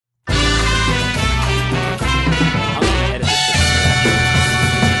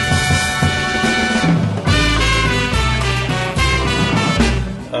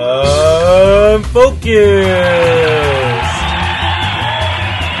Unfocused.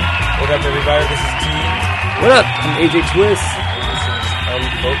 What up, everybody? This is T. What up? I'm AJ Twist. And this is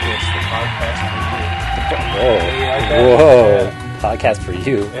Unfocused, the podcast for you. Whoa. Like that? Whoa. Yeah. Podcast for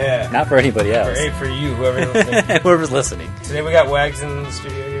you. Yeah. Not for anybody else. For you, whoever's listening. Whoever's listening. Today we got Wags in the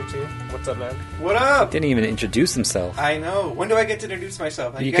studio here, too. What's up, man? What up? Didn't even introduce himself. I know. When do I get to introduce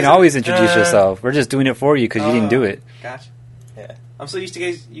myself? You can always introduce yourself. We're just doing it for you because you didn't do it. Gotcha. Yeah. I'm so used to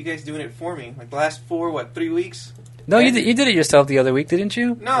you guys doing it for me. Like the last 3 weeks? No, you did it yourself the other week, didn't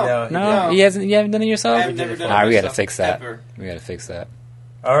you? No. No, you haven't done it yourself. I have never done it Alright, we gotta myself, fix that. ever. We gotta fix that.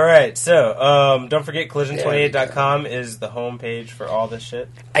 Alright, so, don't forget collision28.com is the homepage for all this shit.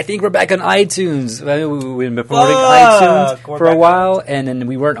 I think we're back on iTunes. I mean, we've been promoting Fuck! iTunes We're for a back while, and then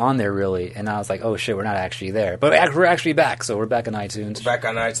we weren't on there really. And I was like, oh shit, we're not actually there. But we're actually back, so we're back on iTunes. Back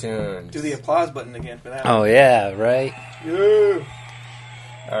on iTunes. Do the applause button again for that. Oh yeah, right? Yeah.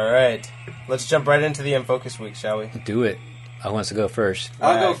 Alright, let's jump right into the Unfocused week, shall we? Do it. I want us to go first.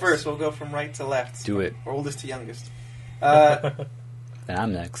 I'll go Wags. first. We'll go from right to left. Do it. Oldest to youngest. And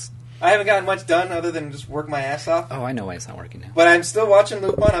I'm next. I haven't gotten much done other than just work my ass off. Oh, I know why it's not working now. But I'm still watching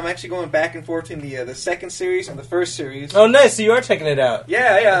Lupin. I'm actually going back and forth in the second series and the first series. Oh, nice, so you are checking it out.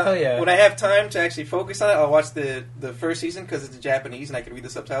 Yeah. Hell yeah. When I have time to actually focus on it, I'll watch the first season because it's in Japanese and I can read the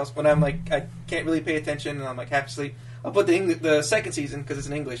subtitles. When I'm like, I can't really pay attention and I'm like half asleep, I'll put the second season because it's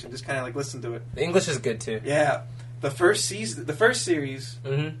in English and just kind of like listen to it. The English is good, too. Yeah. The first season, the first series,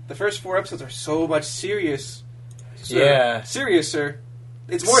 the first 4 episodes are so much serious. Sir. Yeah. Serious, sir.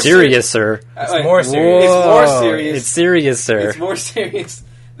 It's more serious, sir. It's more serious. It's more serious. It's serious, sir. It's more serious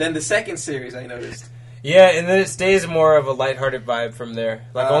than the second series, I noticed. Yeah, and then it stays more of a lighthearted vibe from there.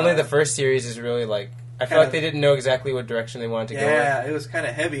 Like, only the first series is really, like... I feel like they didn't know exactly what direction they wanted to go in. Yeah, it was kind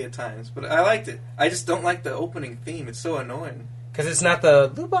of heavy at times, but I liked it. I just don't like the opening theme. It's so annoying. Because it's not the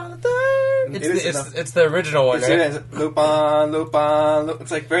Lupin the Third. It's the original one, right? It's Lupin. It's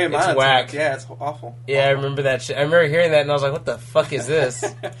like very monotone. whack. Yeah, it's awful. Yeah, I remember that shit. I remember hearing that and I was like, what the fuck is this?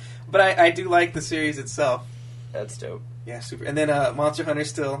 But I do like the series itself. That's dope. Yeah, super. And then Monster Hunter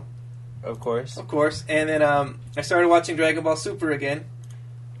still, Of course. And then I started watching Dragon Ball Super again.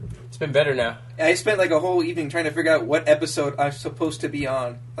 It's been better now. I spent like a whole evening trying to figure out what episode I'm supposed to be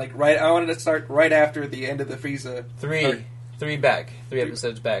on. Like I wanted to start right after the end of the Frieza. Three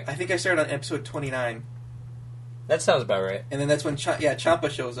episodes back. I think I started on episode 29. That sounds about right. And then that's when Champa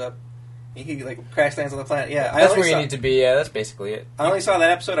shows up. He like crash lands on the planet. Yeah, That's where you need to be. Yeah, that's basically it. I only saw that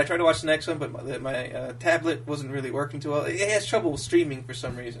episode. I tried to watch the next one, but my tablet wasn't really working too well. It has trouble streaming for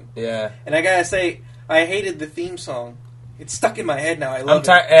some reason. Yeah. And I gotta say, I hated the theme song. It's stuck in my head now. I love it.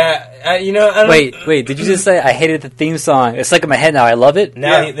 I don't Wait, did you just say I hated the theme song? It's stuck in my head now. I love it?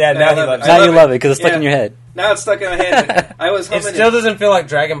 Now he loves it. Now you love it because it's stuck in your head. Now it's stuck in my head. I was It humming still doesn't feel like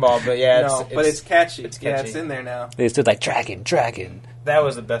Dragon Ball, but yeah, but it's catchy. It's Yeah, catchy. it's in there now. They stood like Dragon. That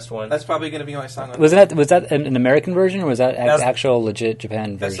was the best one. That's probably going to be my song. Was that an American version or was that was- actual legit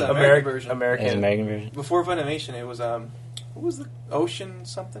Japan That's version? the American version. American. It's an American version. Before Funimation, it was what was the Ocean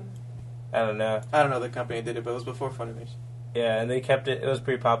something? I don't know. I don't know the company that did it, but it was before Funimation. Yeah, and they kept it. It was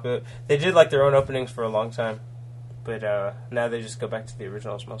pretty popular. They did like their own openings for a long time, but now they just go back to the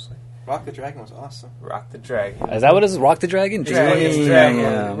originals mostly. Rock the Dragon was awesome. Rock the Dragon. Is that what it is? Rock the Dragon? Dragon.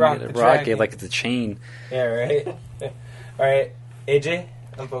 Yeah, Rock the Dragon. it like it's a chain. Yeah, right. All right, AJ,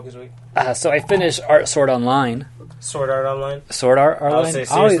 Unfocused week. So I finished Sword Online. Sword Art Online. Sword Art Online? I'll say,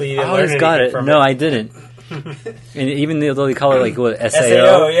 seriously, you didn't I always learn got anything it. from No, it. I didn't. And even though they call it like what, SAO?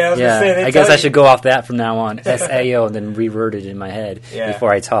 SAO, yeah, I was gonna say, they I guess tell I you. should go off that from now on. SAO and then reword it in my head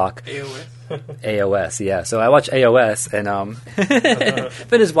before I talk. AOS. AOS, yeah. So I watched AOS and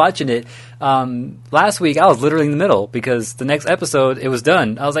finished watching it. Last week I was literally in the middle because the next episode it was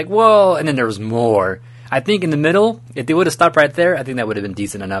done. I was like, whoa, and then there was more. I think in the middle, if they would have stopped right there, I think that would have been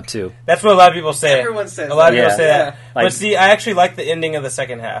decent enough too. That's what a lot of people say. Everyone says a lot of that. people say Yeah. that. Like- But see, I actually like the ending of the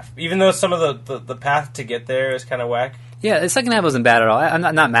second half, even though some of the path to get there is kind of whack. Yeah, the second half wasn't bad at all. I'm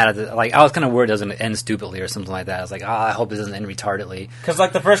not mad at it. Like I was kind of worried it was going to end stupidly or something like that. I was like, I hope it doesn't end retardedly. Because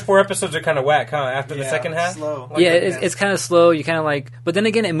like the first 4 episodes are kind of whack, huh? After the second half, slow. Like, Yeah, it's kind of slow. You kind of like, but then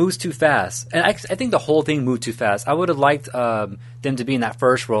again, it moves too fast, and I think the whole thing moved too fast. I would have liked them to be in that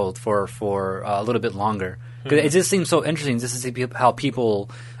first world for a little bit longer because it just seems so interesting just to see how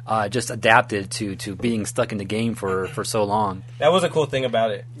people just adapted to being stuck in the game for so long. that was a cool thing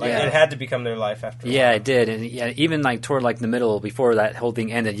about it. Like Yeah. it had to become their life after. a Yeah, while. it did, and even like toward like the middle before that whole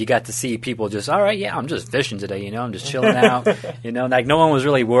thing ended, you got to see people just all right. Yeah, I'm just fishing today. I'm just chilling out. Like no one was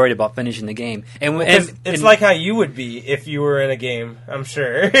really worried about finishing the game. And It's like how you would be if you were in a game. I'm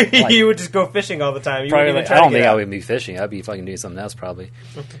sure you would just go fishing all the time. You probably wouldn't even like, try I to don't get think I out. would be fishing. I'd be fucking doing something else probably.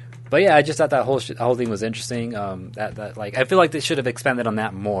 But yeah, I just thought that whole thing was interesting. That like I feel like they should have expanded on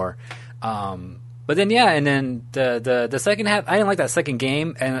that more. But then yeah, and then the second half, I didn't like that second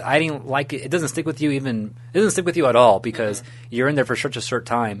game, and I didn't like it. It doesn't stick with you It doesn't stick with you at all because you're in there for such a short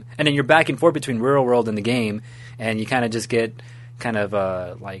time, and then you're back and forth between real world and the game, and you kind of just get kind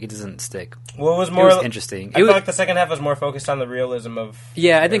of like it doesn't stick. Well, it was interesting. I feel like the second half was more focused on the realism of.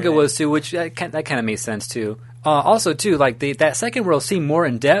 Yeah, I think it was too, which that kind of made sense too. Also, too, like that second world seemed more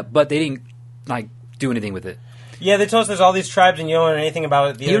in depth, but they didn't like do anything with it. Yeah, they told us there's all these tribes, and you don't learn anything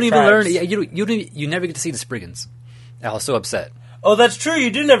about the you other don't even tribes. learn. Yeah, you never get to see the Spriggans. I was so upset. Oh, that's true.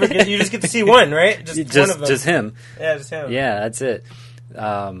 You do never get. You just get to see one, right? Just one of them. Just him. Yeah, just him. Yeah, that's it.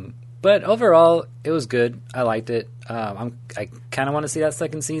 But overall, it was good. I liked it. I kind of want to see that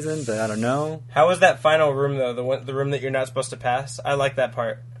second season, but I don't know. How was that final room though? The room that you're not supposed to pass. I like that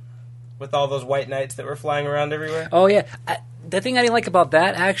part with all those white knights that were flying around everywhere. Oh yeah. The thing I didn't like about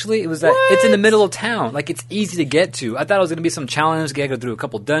that, actually, it was that it's in the middle of town. Like, it's easy to get to. I thought it was going to be some challenge. You got to go through a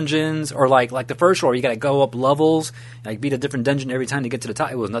couple dungeons. Or, like the first floor, you got to go up levels. Like, beat a different dungeon every time to get to the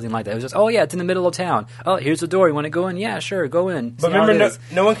top. It was nothing like that. It was just, oh, yeah, it's in the middle of town. Oh, here's the door. You want to go in? Yeah, sure, go in. But remember,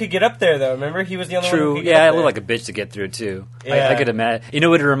 no one could get up there, though. Remember? He was the only one who could get up there. Yeah, it looked like a bitch to get through, too. Yeah. I could imagine. You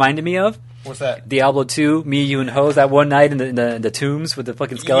know what it reminded me of? What's that? Diablo 2, me, you, and Hose that one night in the tombs with the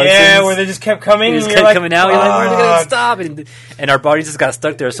fucking skeletons. Yeah, where they just kept coming. They just and kept you're coming out. You're like, where's it going to stop? And our bodies just got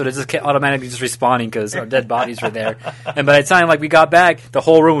stuck there, so they just kept automatically just respawning because our dead bodies were there. And by the time we got back, the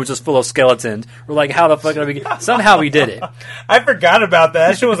whole room was just full of skeletons. We're like, how the fuck are we? Somehow we did it. I forgot about that.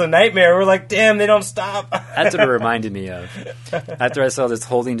 That shit was a nightmare. We're like, damn, they don't stop. That's what it reminded me of. After I saw this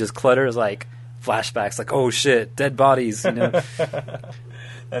whole thing just clutter, it was like flashbacks, like, oh shit, dead bodies, you know.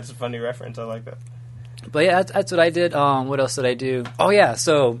 That's a funny reference. I like that. But yeah, that's what I did. What else did I do? Oh yeah,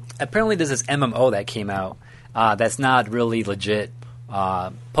 so apparently there's this MMO that came out that's not really legit.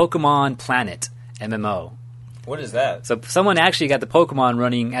 Pokemon Planet MMO. What is that? So someone actually got the Pokemon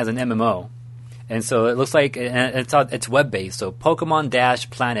running as an MMO. And so it looks like it's web-based. So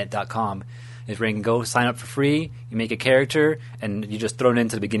Pokemon-Planet.com is where you can go sign up for free. You make a character, and you just throw it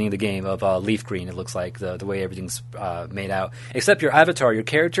into the beginning of the game of Leaf Green. It looks like the way everything's made out. Except your avatar, your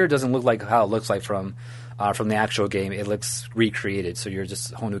character, doesn't look like how it looks like from the actual game. It looks recreated, so you're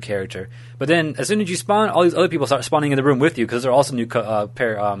just a whole new character. But then as soon as you spawn, all these other people start spawning in the room with you because there are also new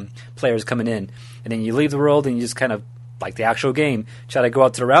players coming in. And then you leave the world, and you just kind of, like the actual game, try to go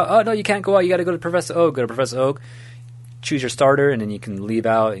out to the route. Oh, no, you can't go out. You got to go to Professor Oak. Go to Professor Oak. Choose your starter, and then you can leave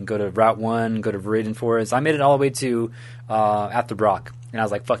out and go to Route 1, go to Viridian Forest. I made it all the way to after Brock, and I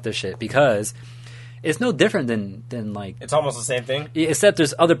was like, fuck this shit, because it's no different than like... It's almost the same thing? Except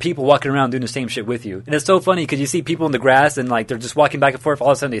there's other people walking around doing the same shit with you. And it's so funny, because you see people in the grass, and like they're just walking back and forth, all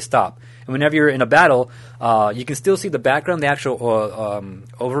of a sudden they stop. And whenever you're in a battle, you can still see the background, the actual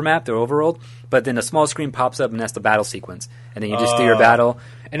overmap, the overworld, but then a small screen pops up, and that's the battle sequence. And then you just do your battle.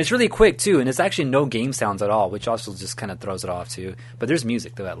 And it's really quick, too, and it's actually no game sounds at all, which also just kind of throws it off, too. But there's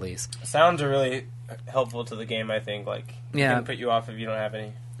music, though, at least. Sounds are really helpful to the game, I think. Like, yeah. Can put you off if you don't have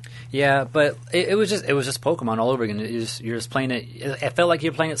any. Yeah, but it was just Pokemon all over again. You're just playing it. It felt like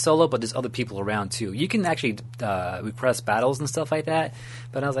you're playing it solo, but there's other people around, too. You can actually request battles and stuff like that,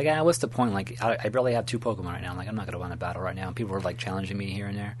 but I was like, what's the point? Like, I barely have 2 Pokemon right now. I'm like, I'm not going to want a battle right now. And people were, like, challenging me here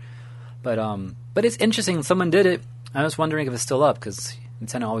and there. But it's interesting. Someone did it. I was wondering if it's still up, because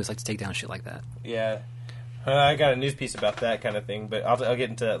Nintendo always likes to take down shit like that. Yeah. I got a news piece about that kind of thing, but I'll get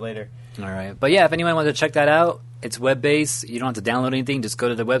into that later. All right. But yeah, if anyone wants to check that out, it's web-based. You don't have to download anything. Just go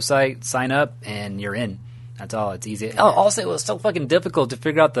to the website, sign up, and you're in. That's all. It's easy. Oh, also, it was so fucking difficult to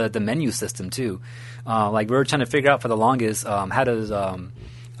figure out the menu system, too. Like, we were trying to figure out for the longest how does...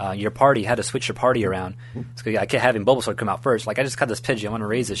 your party, how to switch your party around. So I kept having Bulbasaur come out first. Like, I just got this Pidgey. I want to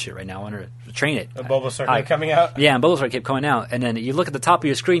raise this shit right now. I want to train it. A Bulbasaur kept coming out? Yeah, and Bulbasaur kept coming out. And then you look at the top of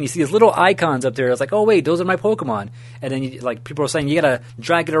your screen, you see these little icons up there. It's like, oh, wait, those are my Pokemon. And then, people are saying you got to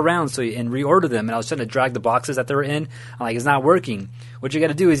drag it around and reorder them. And I was trying to drag the boxes that they were in. I'm like, it's not working. What you got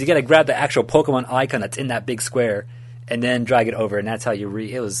to do is you got to grab the actual Pokemon icon that's in that big square and then drag it over. And that's how you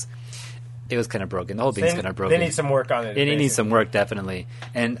it was kind of broken. The whole thing's kind of broken. They need some work on it. It needs some work, definitely.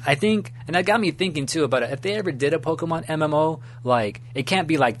 And I think, and that got me thinking, too, about it. If they ever did a Pokemon MMO, like, it can't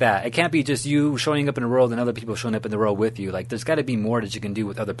be like that. It can't be just you showing up in the world and other people showing up in the world with you. Like, there's got to be more that you can do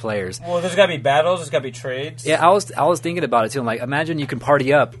with other players. Well, there's got to be battles. There's got to be trades. Yeah, I was thinking about it, too. I'm like, imagine you can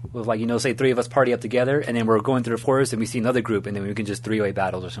party up with, like, say 3 of us party up together, and then we're going through the forest, and we see another group, and then we can just 3-way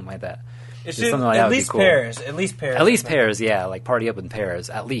battles or something like that. It should, like at least cool. Pairs. At least pairs. At least pairs, yeah. Like, party up in pairs,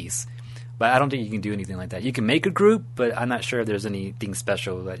 at least. But I don't think you can do anything like that. You can make a group, but I'm not sure if there's anything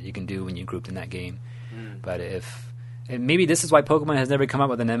special that you can do when you're grouped in that game. But if And maybe this is why Pokemon has never come up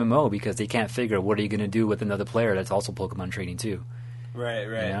with an MMO, because they can't figure what are you going to do with another player that's also Pokemon trading too. Right. You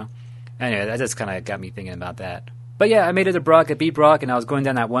know? Anyway, that just kind of got me thinking about that. But yeah, I made it to Brock. I beat Brock, and I was going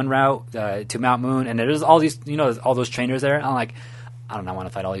down that one route to Mount Moon, and there's all these, all those trainers there. And I'm like, I don't want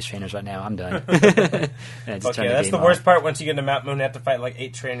to fight all these trainers right now. I'm done. Okay, that's the worst part. Once you get to Mount Moon, you have to fight like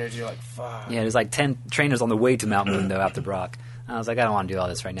 8 trainers. You're like, fuck. Yeah, there's like 10 trainers on the way to Mount Moon, though, after Brock. I was like, I don't want to do all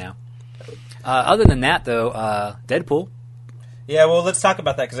this right now. Other than that, though, Deadpool. Yeah, well, let's talk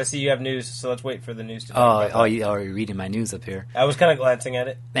about that, because I see you have news, so let's wait for the news to talk about that. You're reading my news up here. I was kind of glancing at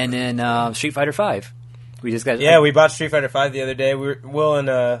it. And then Street Fighter V. We just got... Yeah, we bought Street Fighter V the other day. Will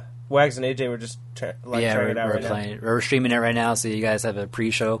and Wags and AJ were just trying it out right now. We're streaming it right now, so you guys have a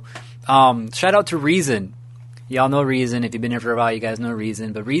pre-show. Shout out to Reason. Y'all know Reason. If you've been here for a while, you guys know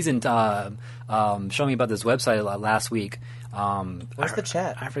Reason. But Reason showed me about this website last week. Where's the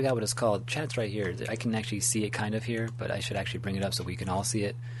chat? I forgot what it's called. Chat's right here. I can actually see it kind of here, but I should actually bring it up so we can all see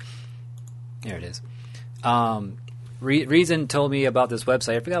it. There it is. Reason told me about this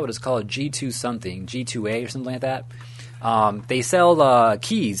website. I forgot what it's called. G2 something. G2A or something like that. They sell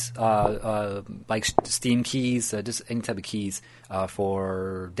keys, like Steam keys, just any type of keys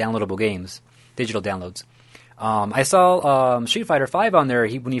for downloadable games, digital downloads. I saw Street Fighter V on there.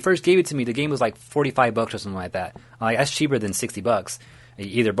 When he first gave it to me, the game was like $45 or something like that. That's cheaper than $60.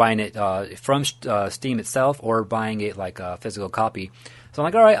 Either buying it from Steam itself or buying it like a physical copy. So I'm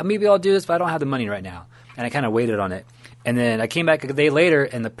like, all right, maybe I'll do this, but I don't have the money right now. And I kind of waited on it. And then I came back a day later,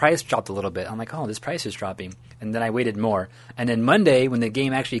 and the price dropped a little bit. I'm like, oh, this price is dropping. And then I waited more. And then Monday, when the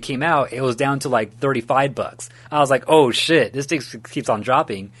game actually came out, it was down to like $35. I was like, oh, shit, this thing keeps on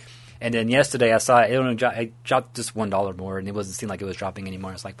dropping. And then yesterday I saw it dropped just $1 more, and it wasn't seem like it was dropping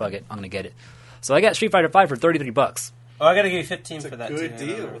anymore. It's like, fuck it, I'm going to get it. So I got Street Fighter V for $33. Oh, I got to give you 15 for that, good too.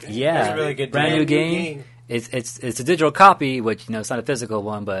 deal. Yeah. It's a really good Brand deal. new game. It's a digital copy, which, it's not a physical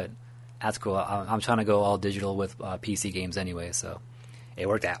one, but that's cool. I'm trying to go all digital with PC games anyway, so it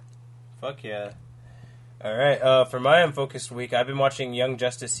worked out. Fuck yeah. All right, for my unfocused week, I've been watching Young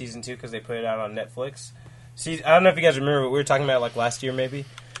Justice Season 2 because they put it out on Netflix. See, I don't know if you guys remember, but we were talking about it like last year maybe.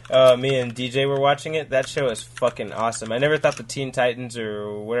 Me and DJ were watching it. That show is fucking awesome. I never thought the Teen Titans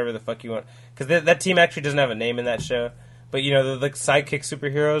or whatever the fuck you want, because that team actually doesn't have a name in that show. But the sidekick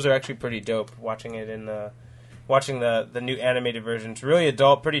superheroes are actually pretty dope. Watching it watching the new animated version. It's really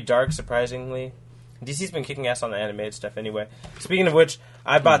adult, pretty dark, surprisingly. DC's been kicking ass on the animated stuff anyway. Speaking of which,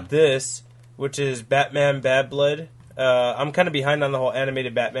 I bought this, which is Batman Bad Blood. I'm kind of behind on the whole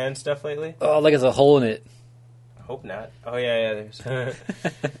animated Batman stuff lately. Oh, like there's a hole in it. Hope not. Oh yeah, there's.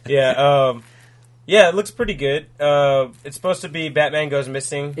 Yeah, it looks pretty good. It's supposed to be Batman Goes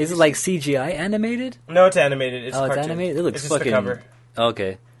Missing. Is it like CGI animated? No, it's animated. It's it's animated. It looks it's fucking. Just the cover.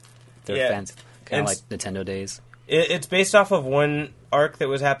 Okay, they're fancy, kind And of like Nintendo days. It's based off of one arc that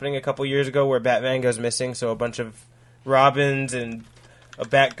was happening a couple years ago where Batman goes missing. So a bunch of Robins and a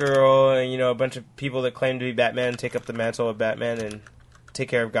Batgirl and a bunch of people that claim to be Batman take up the mantle of Batman and take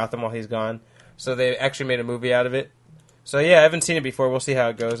care of Gotham while he's gone. So they actually made a movie out of it. So yeah, I haven't seen it before. We'll see how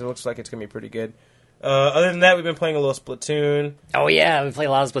it goes. It looks like it's gonna be pretty good. Other than that, we've been playing a little Splatoon. Oh yeah, we play a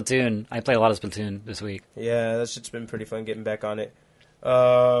lot of Splatoon. I play a lot of Splatoon this week. Yeah, that shit's been pretty fun getting back on it.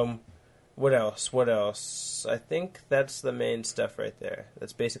 What else? I think that's the main stuff right there.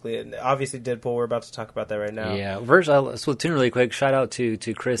 That's basically it. Obviously, Deadpool. We're about to talk about that right now. Yeah, first Splatoon really quick. Shout out to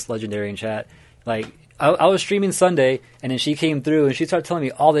Chris Legendary in chat. Like I was streaming Sunday, and then she came through and she started telling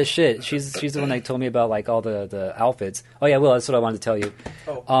me all this shit. She's the one that told me about like all the outfits. Oh yeah, well that's what I wanted to tell you.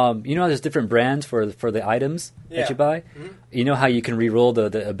 Oh. You know how there's different brands for the items that you buy. Mm-hmm. You know how you can re-roll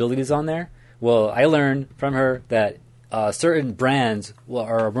the abilities on there. Well, I learned from her that certain brands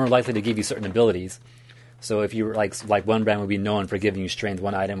are more likely to give you certain abilities. So if you like one brand would be known for giving you strength,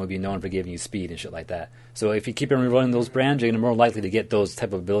 one item would be known for giving you speed and shit like that. So if you keep on running those brands, you're more likely to get those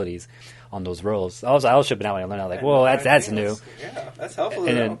type of abilities on those rolls. I was shipping out when I learned. I was like, whoa, that's new. Yeah, that's helpful.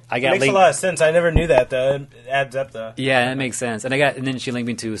 And then I got Makes a lot of sense. I never knew that though. It adds up though. Yeah, that makes sense. And then she linked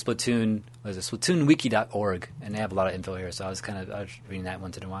me to Splatoon. What is it? SplatoonWiki.org, and they have a lot of info here. So I was reading that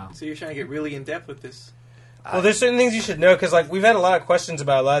once in a while. So you're trying to get really in depth with this. Well, there's certain things you should know because we've had a lot of questions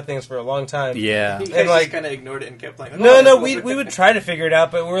about a lot of things for a long time. Yeah. You guys And, just kind of ignored it and kept like, No, we would try to figure it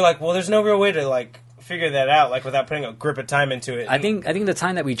out, but we're like, well, there's no real way to figure that out without putting a grip of time into it. I think the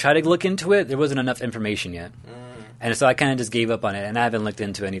time that we tried to look into it, there wasn't enough information yet, and so I kind of just gave up on it, and I haven't looked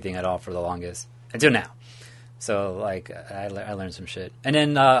into anything at all for the longest until now. So I learned some shit, and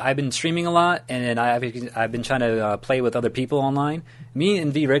then I've been streaming a lot, and then I've been trying to play with other people online. Me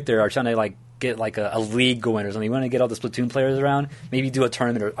and V Richter are trying to get like a league going or something. We want to get all the Splatoon players around. Maybe do a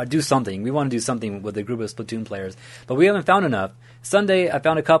tournament or do something. We want to do something with a group of Splatoon players, but we haven't found enough. Sunday, I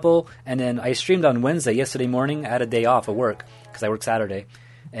found a couple, and then I streamed on Wednesday. Yesterday morning, I had a day off of work because I work Saturday.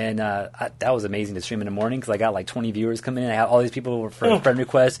 And that was amazing to stream in the morning because I got like 20 viewers coming in. I had all these people for friend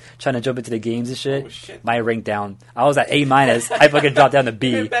requests trying to jump into the games and shit. Oh, shit. My rank down. I was at A-. I fucking dropped down to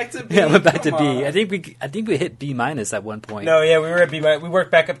B. Went back to B. Yeah, I went back to Come B. on. I think we hit B- at one point. No, yeah, we were at B. We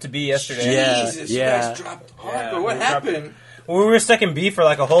worked back up to B yesterday. Yeah, Jesus, yeah. you guys dropped hard. Yeah, But what we dropped- happened? Well, we were stuck in B for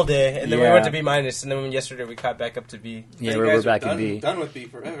like a whole day, and then we Yeah. went to B-, and then yesterday we caught back up to B. Yeah, You we're guys are back done, in B. Done with B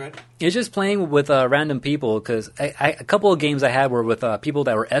forever, right? It's just playing with random people because a couple of games I had were with people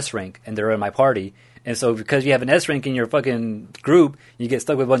that were S rank and they're in my party. And so because you have an S rank in your fucking group, you get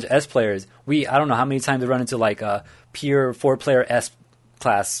stuck with a bunch of S players. I don't know how many times we run into like pure 4-player S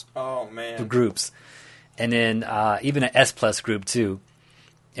class Oh, man. groups, and then even an S plus group too.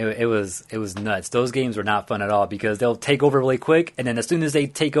 It was nuts. Those games were not fun at all because they'll take over really quick, and then as soon as they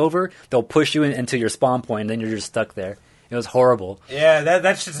take over, they'll push you into your spawn point, and then you're just stuck there. It was horrible. Yeah,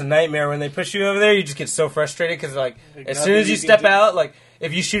 that's just a nightmare. When they push you over there, you just get so frustrated because, like, as nothing soon as you you can step do. out, like,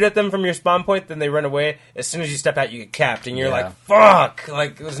 if you shoot at them from your spawn point, then they run away. As soon as you step out, you get capped, and you're Yeah. like, fuck!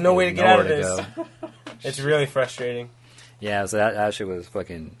 Like, there's no way to get out of Nowhere to this. It's really frustrating. Yeah, so that actually was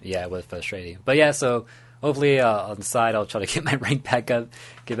it was frustrating. But yeah, so hopefully on the side I'll try to get my rank back up,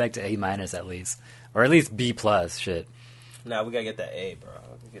 get back to A- at least. Or at least B+, shit. Nah, we gotta get that A, bro.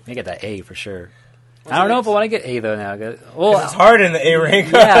 I get that A for sure. I don't know if I want to get A though now. Well, It's hard in the A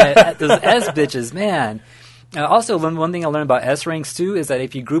rank. yeah, those S bitches, man. Also, one thing I learned about S ranks too is that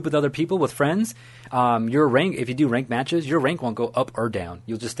if you group with other people, with friends, your rank, if you do rank matches, your rank won't go up or down.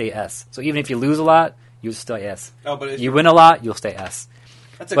 You'll just stay S. So even if you lose a lot, you'll stay S. Oh, but You win a lot, you'll stay S.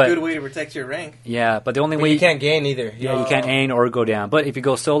 that's a but- good way to protect your rank. Yeah, but the only But way you can't gain either. Yeah, you can't aim or go down. But if you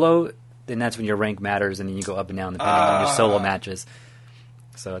go solo, then that's when your rank matters, and then you go up and down depending on your solo matches.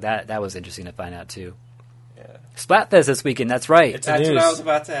 So that was interesting to find out too. Yeah. Splatfest this weekend. That's right. It's a That's news. what I was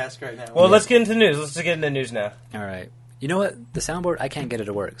about to ask right now. Well, let's get into news. Let's get into news now. All right. You know what? The soundboard, I can't get it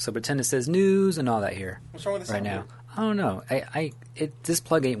to work. So pretend it says news and all that here What's wrong with this right now. I don't know. This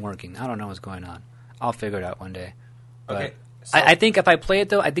plug ain't working. I don't know what's going on. I'll figure it out one day. But Okay. So, I think if I play it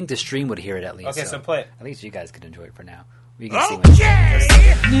though, I think the stream would hear it at least. okay, so play it. At least you guys could enjoy it for now. We can see what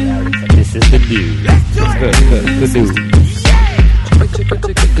this is the news.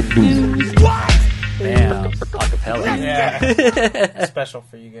 The news. Bam. Acapella. Yeah. Special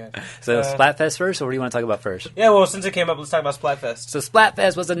for you guys. So Splatfest first, or what do you want to talk about first? Yeah, well, since it came up, let's talk about Splatfest. So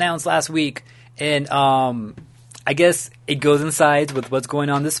Splatfest was announced last week, and I guess it goes in sides with what's going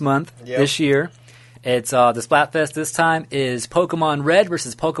on this month, Yep. this year. It's the Splatfest this time is Pokemon Red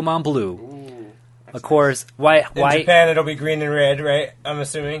versus Pokemon Blue. Ooh, Of course, why? In Japan, it'll be green and red, right? I'm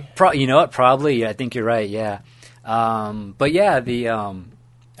assuming. You know what? Probably. Yeah, I think you're right. Yeah. But yeah, the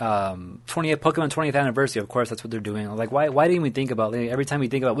 20th Pokemon 20th anniversary. Of course, that's what they're doing. Like, why didn't we think about every time we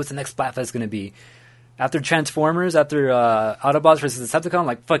think about what's the next Splatfest going to be? After Transformers, after Autobots versus Decepticon,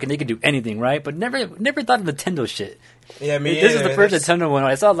 like fucking they could do anything, right? But never thought of Nintendo shit. Yeah, me This is either. the first Nintendo one.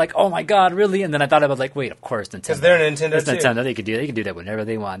 I saw like, oh my god, really? And then I thought about like, wait, of course Nintendo. Because they're Nintendo, It's too. Nintendo. They can do that whenever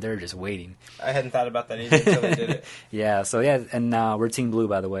they want. They're just waiting. I hadn't thought about that either until they did it. Yeah. So yeah, and we're Team Blue,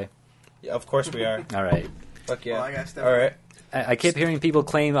 by the way. Yeah, of course we are. All right. Fuck yeah. Well, I gotta step All right. I kept hearing people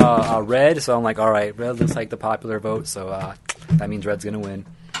claim red, so I'm like, all right, red looks like the popular vote, so that means red's gonna win.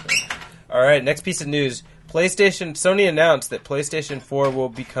 All right, next piece of news. Sony announced that PlayStation 4 will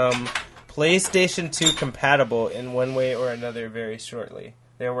become PlayStation 2 compatible in one way or another very shortly.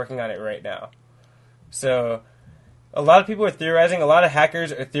 They're working on it right now. So, a lot of people are theorizing, a lot of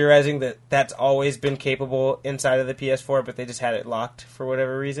hackers are theorizing that that's always been capable inside of the PS4, but they just had it locked for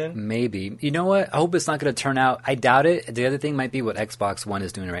whatever reason. Maybe. You know what? I hope it's not going to turn out. I doubt it. The other thing might be what Xbox One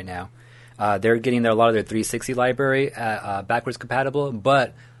is doing right now. They're getting a lot of their 360 library backwards compatible,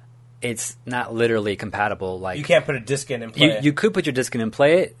 but it's not literally compatible. Like You can't put a disc in and play it. you could put your disc in and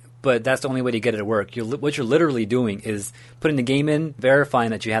play it, but that's the only way to get it to work. What you're literally doing is putting the game in, verifying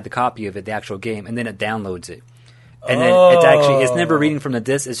that you have the copy of it, the actual game, and then it downloads it. And then it's never reading from the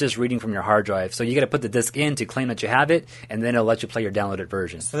disc, it's just reading from your hard drive. So you got to put the disc in to claim that you have it, and then it'll let you play your downloaded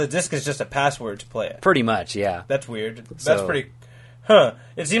version. So the disc is just a password to play it. Pretty much, yeah. That's weird. That's So- pretty... Huh.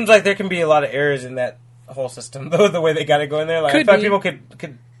 It seems like there can be a lot of errors in that whole system, though, the way they got it going there. Like, I Could thought be. people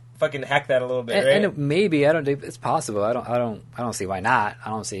could fucking hack that a little bit, And, right? and it, maybe I don't. It's possible. I don't see why not. I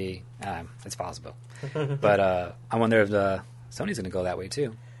don't see. It's possible. But I wonder if Sony's going to go that way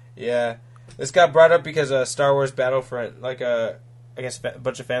too. Yeah. This got brought up because Star Wars Battlefront, like, I guess a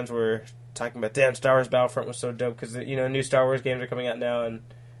bunch of fans were talking about, damn, Star Wars Battlefront was so dope, because, new Star Wars games are coming out now, and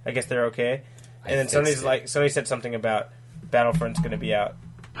I guess they're okay. And then Sony said something about Battlefront's going to be out.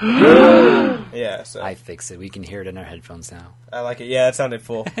 Yeah, so I fixed it. We can hear it in our headphones now. I like it. Yeah, it sounded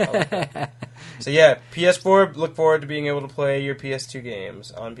full. I like that. So yeah, PS4. Look forward to being able to play your PS2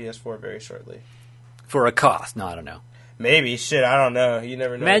 games on PS4 very shortly. For a cost? No, I don't know. Maybe. Shit, I don't know. You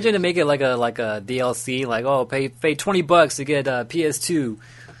never know. Imagine to make it like a DLC, like pay $20 to get PS2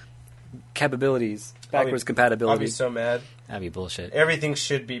 capabilities, backwards compatibility. I'll be so mad. That'd be bullshit. Everything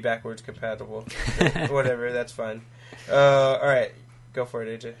should be backwards compatible. Whatever, that's fine. All right, go for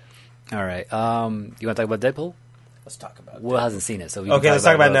it, AJ. All right. You want to talk about Deadpool? Let's talk about it. Will hasn't seen it, so let's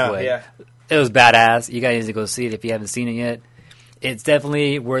talk about it now. Yeah, it was badass. You guys need to go see it if you haven't seen it yet. It's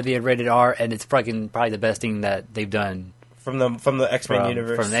definitely worthy of rated R, and it's probably the best thing that they've done from the X-Men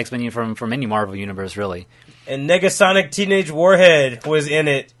universe, from the X-Men, from any Marvel universe, really. And Negasonic Teenage Warhead was in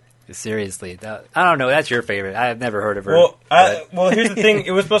it. Seriously, I don't know. That's your favorite. I've never heard of her. Well, here's the thing.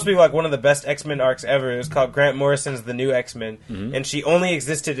 It was supposed to be like one of the best X-Men arcs ever. It was called Grant Morrison's The New X-Men, and she only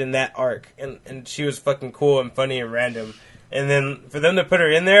existed in that arc, and she was fucking cool and funny and random. And then for them to put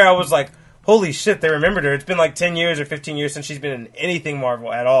her in there, I was like, holy shit, they remembered her. It's been like 10 years or 15 years since she's been in anything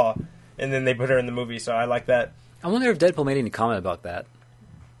Marvel at all. And then they put her in the movie, so I like that. I wonder if Deadpool made any comment about that.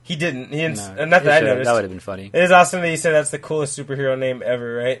 He didn't. No, not that I noticed. That would have been funny. It is awesome that he said that's the coolest superhero name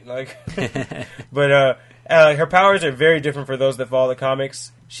ever, right? Like, but her powers are very different for those that follow the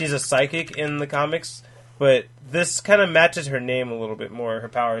comics. She's a psychic in the comics, but this kind of matches her name a little bit more, her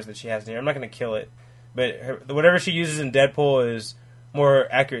powers that she has in here. I'm not going to kill it, but whatever she uses in Deadpool is more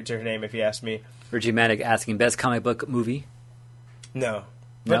accurate to her name, if you ask me. Reggie Manic asking, best comic book movie? No.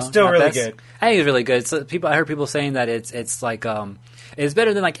 But still really best? good. I think it's really good. So I heard people saying that it's like it's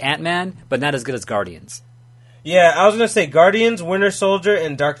better than like Ant-Man, but not as good as Guardians. Yeah, I was gonna say Guardians, Winter Soldier,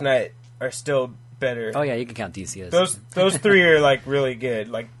 and Dark Knight are still better. Oh yeah, you can count DC as those three are like really good.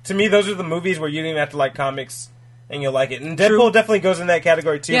 Like to me, those are the movies where you don't even have to like comics and you'll like it. And Deadpool definitely goes in that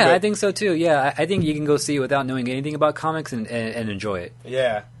category too. Yeah, I think so too. Yeah, I think you can go see it without knowing anything about comics and enjoy it.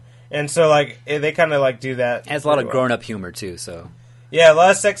 Yeah, and so like they kind of like do that. It has a lot of grown-up humor too. So. Yeah, a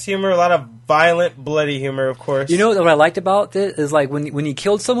lot of sex humor, a lot of violent, bloody humor, of course. You know what I liked about it is like when he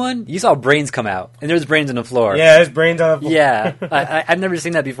killed someone, you saw brains come out, and there's brains on the floor. Yeah, there's brains on the floor. Yeah, I've never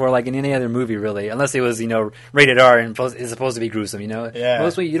seen that before, like in any other movie, really, unless it was rated R and is supposed to be gruesome. Yeah.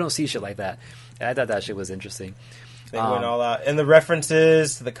 Mostly you don't see shit like that. I thought that shit was interesting. They went all out, and the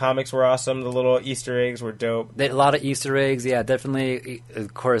references to the comics were awesome. The little Easter eggs were dope. A lot of Easter eggs, yeah, definitely.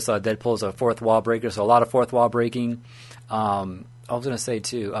 Of course, Deadpool's a fourth wall breaker, so a lot of fourth wall breaking. I was going to say,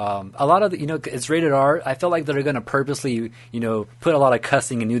 too, a lot of it's rated R. I feel like they're going to purposely, put a lot of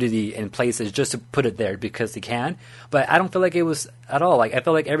cussing and nudity in places just to put it there because they can. But I don't feel like it was at all. Like, I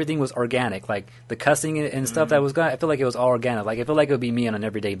feel like everything was organic. Like, the cussing and stuff that was going I feel like it was all organic. Like, I feel like it would be me on an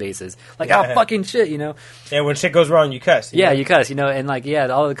everyday basis. Like, oh, fucking shit, Yeah, when shit goes wrong, you cuss. Yeah, you cuss, and like, yeah,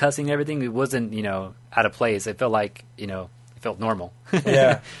 all the cussing and everything, it wasn't, out of place. It felt like, it felt normal.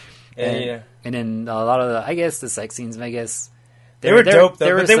 Yeah. And then a lot of the sex scenes, I guess... They were dope,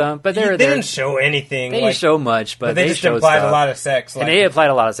 though. They didn't show anything. They didn't show much, but they just implied stuff. A lot of sex. And they implied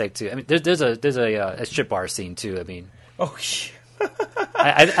a lot of sex, too. I mean, there's a strip bar scene, too. I mean... Oh, shit.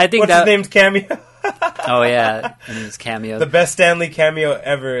 I think What's his name's Cameo? Oh, yeah. And his Cameo. The best Stan Lee cameo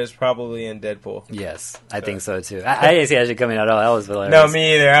ever is probably in Deadpool. Yes, I think so, too. I didn't see that shit coming out at all. That was hilarious. No,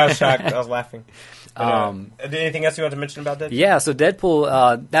 me either. I was shocked. I was laughing. Anything else you want to mention about Deadpool? Yeah, so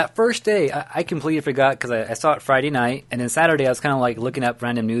Deadpool, that first day, I completely forgot because I saw it Friday night, and then Saturday I was kind of like looking up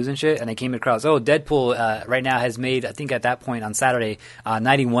random news and shit, and I came across, Deadpool right now has made, I think at that point on Saturday,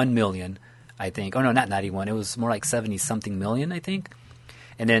 91 million, I think. Oh, no, not 91. It was more like 70-something million, I think.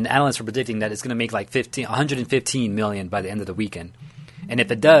 And then analysts were predicting that it's going to make like 115 million by the end of the weekend. And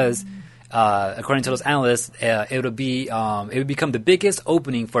if it does... according to those analysts, it would become the biggest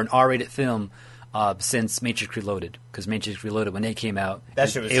opening for an R-rated film since Matrix Reloaded, because Matrix Reloaded, when they came out,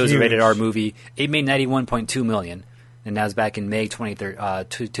 it was a rated R movie. It made 91.2 million, and that was back in May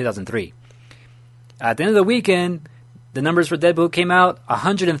 2003. At the end of the weekend, the numbers for Deadpool came out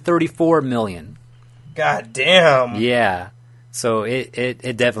 134 million. God damn. Yeah, so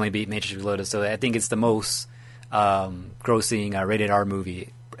it definitely beat Matrix Reloaded. So I think it's the most grossing rated R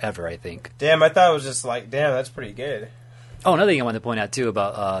movie ever, I think. Damn, I thought it was just like, damn, that's pretty good. Oh, another thing I wanted to point out, too,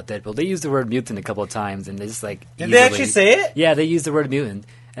 about Deadpool. They used the word mutant a couple of times, and they just, like... Did they actually say it? Yeah, they used the word mutant.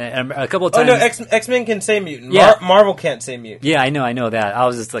 And a couple of times... Oh, no, X-Men can say mutant. Yeah. Marvel can't say mutant. Yeah, I know that. I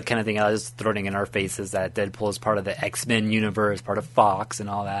was just the kind of thing I was just throwing in our faces that Deadpool is part of the X-Men universe, part of Fox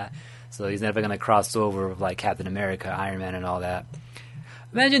and all that. So he's never going to cross over with, like, Captain America, Iron Man, and all that.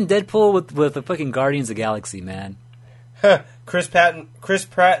 Imagine Deadpool with the fucking Guardians of the Galaxy, man. Chris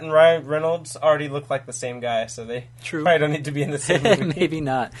Pratt and Ryan Reynolds already look like the same guy, so they probably don't need to be in the same movie. Maybe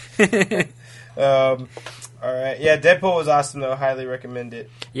not. All right. Yeah, Deadpool was awesome, though. Highly recommend it.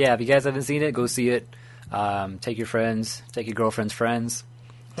 Yeah, if you guys haven't seen it, go see it. Take your friends. Take your girlfriend's friends.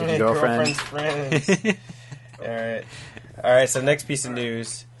 Take your girlfriend. Girlfriend's friends. All right, so next piece of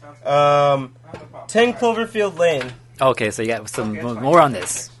news. 10 Cloverfield Lane. Okay, so you got some more on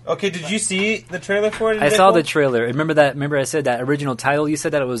this. Okay, did you see the trailer for it? I saw the trailer. Remember I said that original title you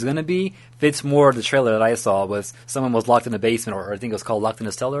said that it was going to be fits more the trailer that I saw was someone was locked in a basement, or I think it was called Locked in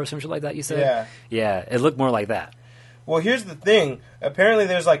a Cellar or something like that, you said? Yeah. Yeah, it looked more like that. Well, here's the thing. Apparently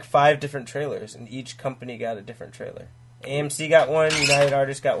there's like 5 different trailers, and each company got a different trailer. AMC got one, United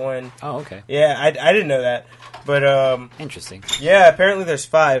Artists got one. Oh, okay. Yeah, I didn't know that. But, interesting. Yeah, apparently there's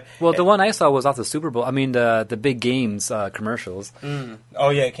 5. Well, the one I saw was off the Super Bowl. I mean, the big games commercials.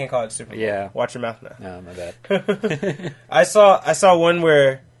 Oh, yeah, you can't call it Super Bowl. Yeah. Watch your mouth now. No, my bad. I saw one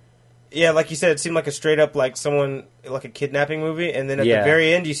where, yeah, like you said, it seemed like a straight up, like someone, like a kidnapping movie, and then at the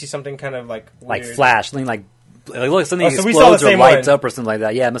very end you see something kind of like weird. Like flash, something like look, something so we explodes saw the or same lights one. up or something like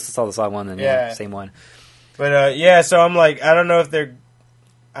that. Yeah, I must have saw the same one then. Yeah, same one. But, yeah, so I'm like, I don't know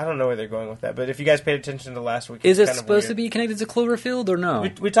where they're going with that, but if you guys paid attention to last week, Is it kind of supposed to weird. be connected to Cloverfield or no?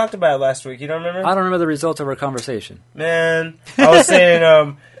 We talked about it last week. You don't remember? I don't remember the results of our conversation. Man, I was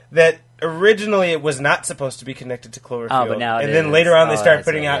saying that originally it was not supposed to be connected to Cloverfield. Oh, but now it and then is. later on they started that's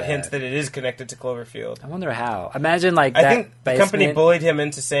putting right, out hints that it is connected to Cloverfield. I wonder how. Imagine like I that think the company basement- bullied him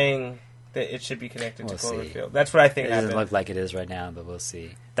into saying that it should be connected We'll to see. Cloverfield. That's what I think It doesn't happened. look like it is right now, but we'll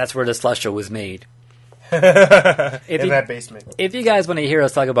see. That's where the slush show was made. In you- that basement. If you guys want to hear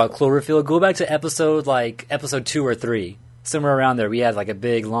us talk about Cloverfield, go back to episode 2 or 3. Somewhere around there, we had like a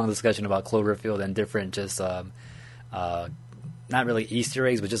big, long discussion about Cloverfield and different just, not really Easter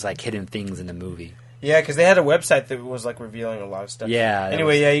eggs, but just like hidden things in the movie. Yeah, because they had a website that was like revealing a lot of stuff. Yeah.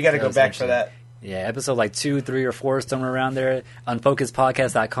 Anyway, you got to that go was back for that. Yeah, episode 2, 3, or 4, somewhere around there.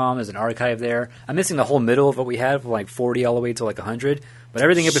 Unfocusedpodcast.com is an archive there. I'm missing the whole middle of what we had from like 40 all the way to like 100, but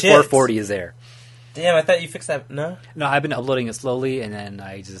everything in before Shit. 40 is there. Damn, I thought you fixed that. No? No, I've been uploading it slowly, and then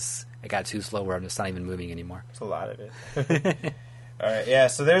I got too slow where I'm just not even moving anymore. It's a lot of it. Alright, yeah,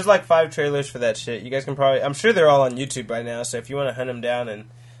 so there's like 5 trailers for that shit. You guys can probably... I'm sure they're all on YouTube by now, so if you want to hunt them down and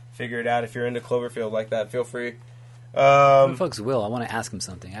figure it out, if you're into Cloverfield like that, feel free. Folks, Will, I want to ask him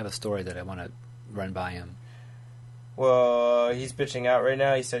something. I have a story that I want to run by him. Well, he's bitching out right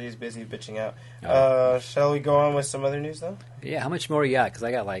now. He said he's busy bitching out. Oh. Shall we go on with some other news, though? Yeah, how much more you got? Because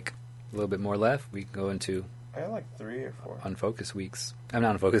I got like a little bit more left. We can go into I got like 3 or 4. Unfocused Weeks. I'm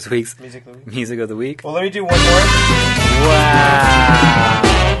not Unfocused Weeks. Music of the week. Music of the Week. Well, let me do one more.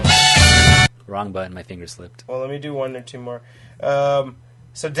 Wow. Wrong button. My finger slipped. Well, let me do 1 or 2 more.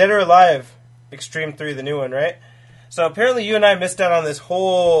 So Dead or Alive, Extreme 3, the new one, right? So apparently you and I missed out on this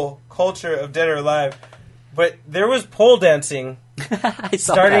whole culture of Dead or Alive, but there was pole dancing I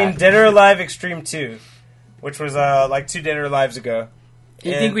saw starting that. Dead or Alive Extreme 2, which was like 2 Dead or Alives ago.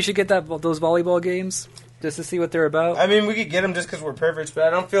 You And- think we should get those volleyball games just to see what they're about? I mean, we could get them just because we're perverts, but I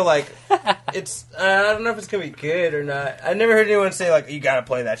don't feel like it's... I don't know if it's going to be good or not. I never heard anyone say, like, you got to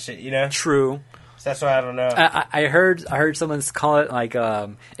play that shit, you know? True. So that's why I don't know. I heard someone call it like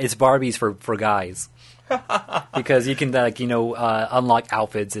it's Barbies for guys. Because you can unlock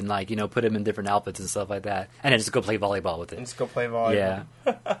outfits and put them in different outfits and stuff like that, and then just go play volleyball with it. Let's go play volleyball.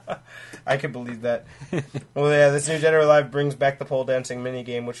 Yeah. I could believe that. Well, yeah, this new Dead or Alive brings back the pole dancing mini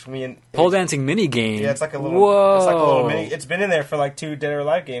game, which me and Pole dancing mini game. Yeah, it's like a little. Whoa. It's like a little mini. It's been in there for like 2 Dead or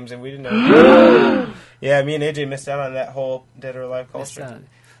Alive games, and we didn't know. Yeah, me and AJ missed out on that whole Dead or Alive culture.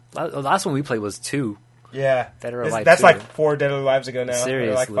 The last one we played was 2. Yeah, Dead or Alive that's 2. like 4 Dead or Alives ago now.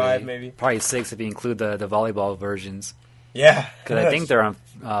 Seriously, Or like 5 maybe. Probably 6 if you include the volleyball versions. Yeah, Because I think they're on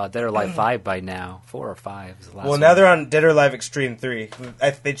Dead or Alive 5 by now. 4 or 5 is the last Well, one. now they're on Dead or Alive Extreme 3.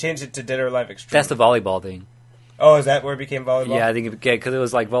 They changed it to Dead or Alive Extreme. That's the volleyball thing. Oh, is that where it became volleyball? Yeah, I think because it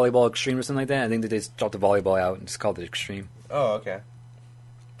was like Volleyball Extreme or something like that. I think that they just dropped the volleyball out and just called it Extreme. Oh, okay.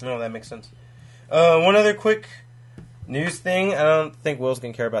 No, that makes sense. One other quick news thing. I don't think Will's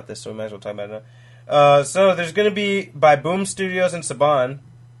going to care about this, so we might as well talk about it now. So there's going to be, by Boom Studios and Saban,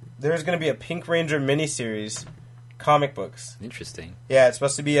 there's going to be a Pink Ranger miniseries comic books. Interesting. Yeah, it's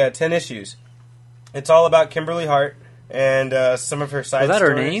supposed to be 10 issues. It's all about Kimberly Hart and some of her side Was that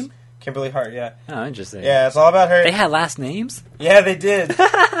her stories. name? Kimberly Hart, yeah. Oh, interesting. Yeah, it's all about her. They had last names? Yeah, they did.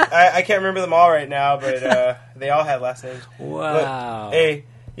 I can't remember them all right now, but they all had last names. Wow. But, hey,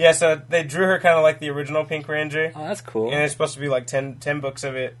 yeah, so they drew her kind of like the original Pink Ranger. Oh, that's cool. And it's supposed to be like 10 books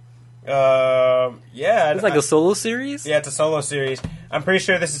of it. Yeah. It's like a solo series? Yeah, it's a solo series. I'm pretty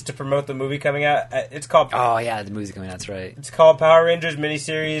sure this is to promote the movie coming out. It's called... Oh, yeah, the movie's coming out, that's right. It's called Power Rangers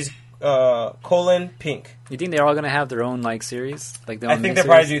miniseries, Pink. You think they're all going to have their own, like, series? Like their own I think they'll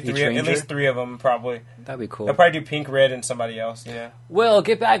probably do at least 3 of them, probably. That'd be cool. They'll probably do Pink, Red, and somebody else, yeah. Will,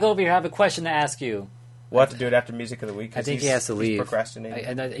 get back over here. I have a question to ask you. We'll have to do it after Music of the Week. I think he has to leave. He's procrastinating.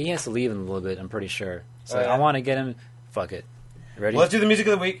 And he has to leave in a little bit, I'm pretty sure. So Oh, yeah? I want to get him... Fuck it. Ready? Well, let's do the Music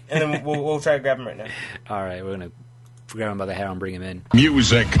of the Week, and then we'll try to grab him right now. All right, we're going to grab him by the hair and bring him in.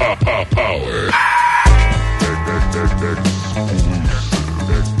 Music power.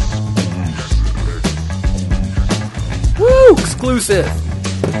 Woo! Exclusive!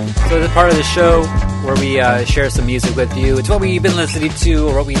 So this is part of the show where we share some music with you. It's what we've been listening to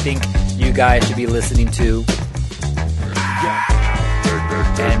or what we think you guys should be listening to.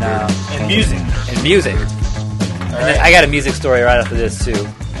 And music. And music. All And then right. I got a music story right after this, too.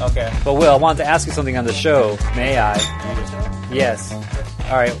 Okay. But Will, I wanted to ask you something on the show. May I? Yes.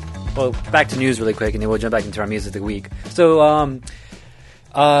 All right. Well, back to news really quick, and then we'll jump back into our music of the week. So,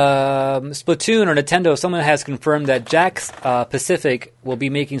 Splatoon or Nintendo, someone has confirmed that Jack's Pacific will be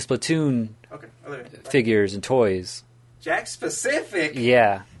making Splatoon figures and toys. Jack Pacific?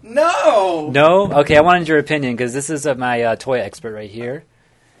 Yeah. No! No? Okay, I wanted your opinion, because this is my toy expert right here.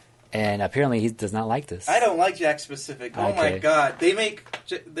 And apparently he does not like this. I don't like Jack Pacific. Oh my Okay. god. They make...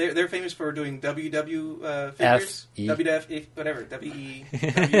 They're famous for doing WW figures. F-E. WWF, whatever. WE.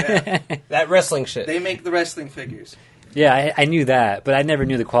 WF. That wrestling shit. They make the wrestling figures. Yeah, I knew that, but I never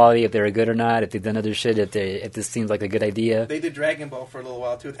knew the quality, if they were good or not, if they've done other shit, if this seems like a good idea. They did Dragon Ball for a little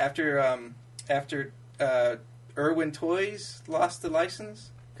while too. After Irwin Toys lost the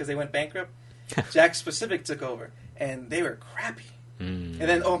license because they went bankrupt, Jack Pacific took over, and they were crappy. And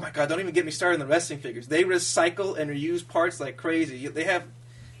then, oh my god, don't even get me started on the wrestling figures. They recycle and reuse parts like crazy. They have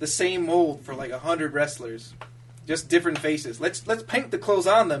the same mold for like 100 wrestlers, just different faces. Let's paint the clothes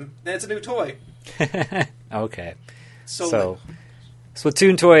on them, then it's a new toy. Okay. So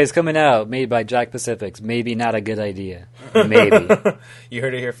Splatoon toys coming out, made by Jack Pacifics. Maybe not a good idea. Maybe. You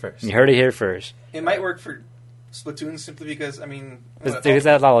heard it here first. You heard it here first. it might work for Splatoon simply because, I mean... There's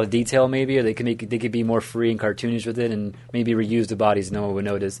that a lot of detail, maybe, or they could be more free and cartoonish with it, and maybe reuse the bodies. No one would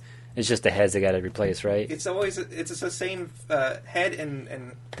notice. It's just the heads they got to replace, right? It's always it's the same head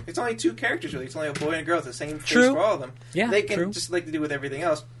and it's only 2 characters really. It's only a boy and a girl. It's the same face True. for all of them. Yeah, they can true. just like they do with everything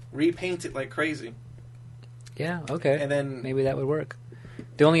else, repaint it like crazy. Yeah. Okay. And then maybe that would work.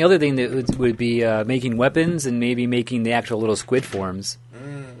 The only other thing that would be making weapons and maybe making the actual little squid forms.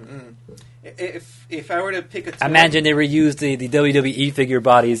 if I were to pick a toy, Imagine they reused the WWE figure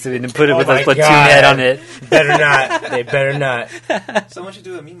bodies and put it Oh with a my Splatoon God. head on it. Better not. They better not. someone should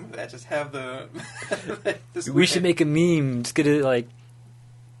do a meme of that. Just have the. the squid We should head. make a meme. Just get it like.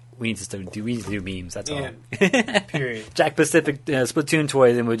 We need to do memes. That's all. Period. Jack Pacific Splatoon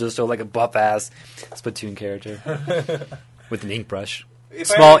toy, then we just show like a buff ass Splatoon character with an ink brush,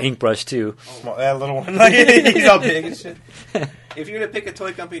 If I small were- ink brush too. Small, that little one. Like, he's all big and shit. If you were to pick a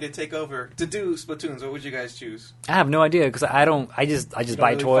toy company to take over to do Splatoons, what would you guys choose? I have no idea because I just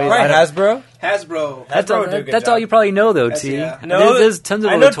buy really toys. follow- I Right, don't- Hasbro? Hasbro. That's Hasbro all. would do a good That's job. all you probably know, though. That's- T. yeah. No, There's tons of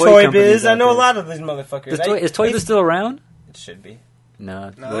I other know toy Toy companies Biz. I out know a there. lot of these motherfuckers. Is Toy Biz still around? It should be.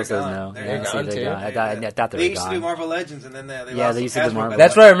 No, No, Will they're says gone. no. They're Yeah, gone, see, they're too. gone. I thought they They were used to do gone. Marvel Legends, and then they Yeah, lost they used to Hasbro do Marvel. got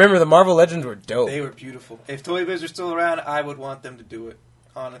That's bought. what I remember. The Marvel Legends were dope. They were beautiful. If Toy Biz are still around, I would want them to do it.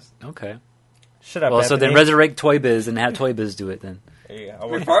 Honest. Okay. Shut up, Well, so then Anthony. resurrect Toy Biz and have Toy Biz do it then. There you go. I'll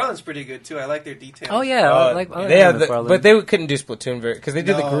work- McFarlane's pretty good too. I like their details. Oh yeah, I like they have McFarlane. but they couldn't do Splatoon because they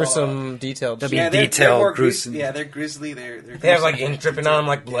do the No. gruesome detailed That'd shit. be Yeah, they're detailed, more gruesome. Yeah, they're grizzly. They're They have like gruesome. ink dripping on them,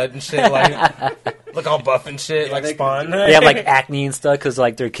 like blood and shit. Like look all buff and shit, Yeah, like they- Spawn. They have like acne and stuff because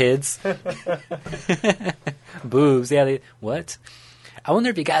like they're kids. Boobs, yeah. What? I wonder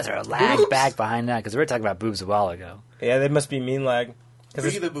if you guys are lagged Boobs? back behind that because we were talking about boobs a while ago. Yeah, they must be mean lag.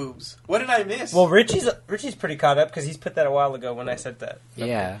 Free the boobs. What did I miss? Well, Richie's pretty caught up because he's put that a while ago when I said that.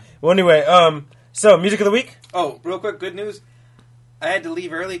 Yeah. Well, anyway, so music of the week. oh, real quick, good news. I had to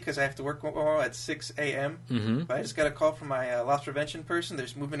leave early because I have to work tomorrow at 6 a.m. Mm-hmm. But I just got a call from my loss prevention person. They're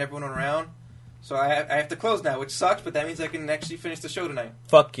just moving everyone around. So I have to close now, which sucks, but that means I can actually finish the show tonight.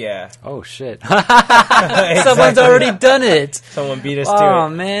 Fuck yeah! Oh shit! Exactly. Someone's already done it. Someone beat us Oh to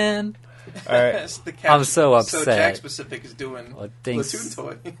man. All right. That's the catch. I'm so So upset. Jack Specific is doing Well, thanks.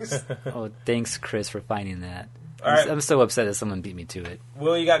 Platoon toys. it. Oh, thanks, Chris, for finding that. All right. I'm so upset that someone beat me to it.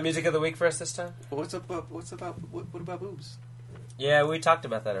 Will, you got music of the week for us this time? What about boobs? Yeah, we talked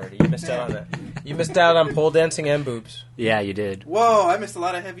about that already. You missed out on that. You missed out on pole dancing and boobs. Yeah, you did. Whoa, I missed a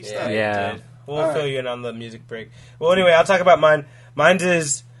lot of heavy stuff. Yeah. you did. We'll All fill right. you in on the music break. Well, anyway, I'll talk about mine. Mine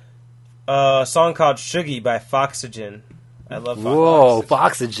is A song called "Shuggy" by Foxygen. I love Foxygen. Whoa,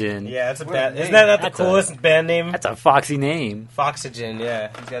 Foxygen. Yeah, that's a What bad. a name. Isn't that not the That's a- coolest band name? That's a foxy name. Foxygen. Yeah,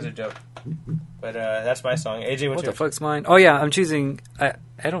 these guys are dope. But that's my song. AJ, what's What the your? fuck's mine? Oh yeah, I'm choosing. I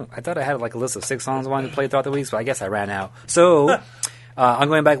thought I had like a list of 6 songs I wanted to play throughout the weeks, but I guess I ran out. So I'm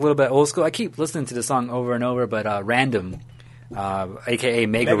going back a little bit old school. I keep listening to the song over and over, but Random, aka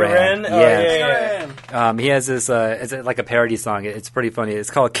Mega Ran. Oh, yeah. He has this. It's like a parody song. It's pretty funny. It's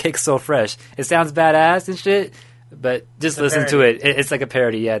called "Kick So Fresh." It sounds badass and shit, but just a listen to parody. it. It's like a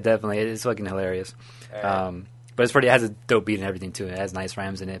parody. Yeah, definitely. It's fucking hilarious. Alright. But it's pretty. It has a dope beat and everything too. It has nice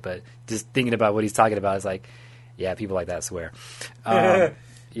rhymes in it. But just thinking about what he's talking about is like, yeah, people like that swear.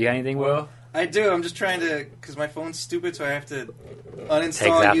 You got anything, Will? Well, I do. I'm just trying to, because my phone's stupid, so I have to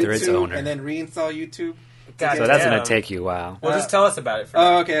uninstall Takes after its YouTube owner. and then reinstall YouTube. God So that's damn. gonna take you a while. Well, just tell us about it. First.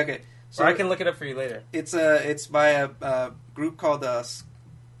 Oh, okay. So Or I can look it up for you later. it's by a group called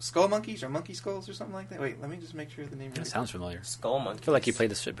Skull Monkeys or Monkey Skulls or something like that. Wait, let me just make sure the name. That sounds familiar. Skull Monkey. I feel like you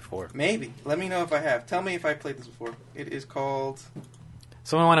played this shit before. Maybe. Let me know if I have. Tell me if I played this before. It is called.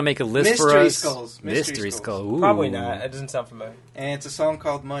 Someone want to make a list for Mystery us? Skulls. Mystery Mystery Skull. Skulls. Ooh. Probably not. It doesn't sound familiar. And it's a song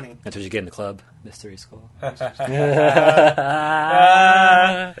called Money. That's what you get in the club. Mystery Skull.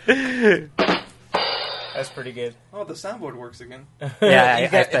 That's pretty good. Oh, the soundboard works again. Yeah, You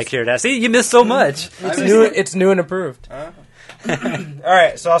got- I heard that. See, you missed so much. It's new. It's new and improved. Huh? All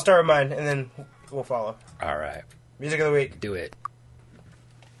right, so I'll start with mine, and then we'll follow. All right, Music of the week. do it.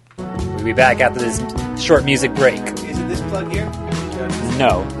 We'll be back after this short music break. Is it this plug here?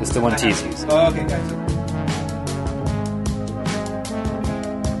 No, it's the one T's using. Oh, okay, guys.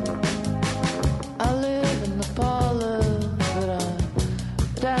 I live in the parlor, but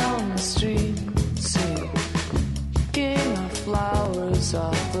I'm down the street. See, picking my flowers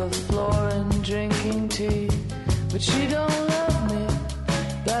off the floor and drinking tea. But she don't love me,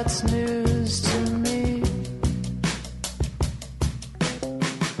 that's news to me.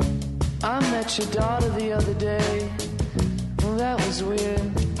 I met your daughter the other day. Well, that was weird.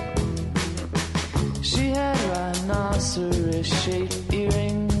 She had rhinoceros-shaped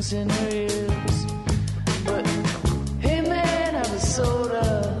earrings in her ears. But, hey man, have a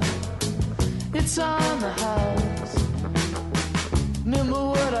soda. It's on the house. Remember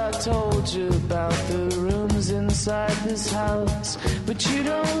what I told you about the rooms inside this house? But you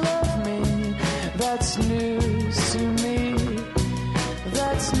don't love me. That's news to me.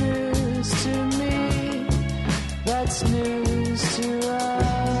 That's news to me. That's news to I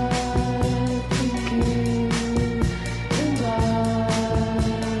think you and I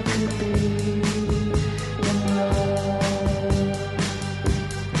could be in love.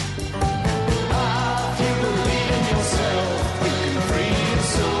 If you believe in yourself, you can free your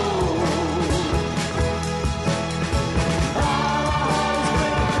soul. I've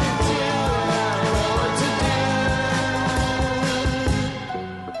been till I know what to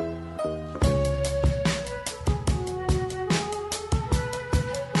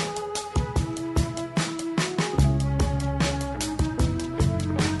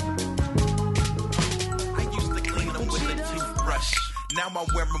I used to clean them with a toothbrush. Now I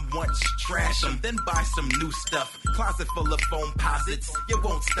wear them once, trash them, then buy some new stuff. Closet full of foam posits. You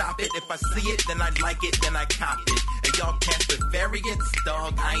won't stop it. If I see it, then I like it, then I cop it. And y'all can't with variants,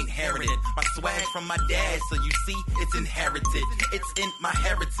 dog, I ain't inherited. My swag from my dad, so you see, it's inherited. It's in my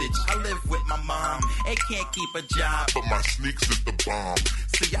heritage. I live with my mom and can't keep a job. But my sneaks is the bomb.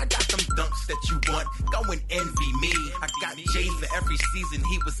 See, I got them dunks that you want. Go and envy me. I got Jay for every season.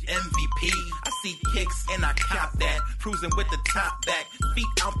 He was MVP. I see kicks and I cop that. Cruising with the top back. Feet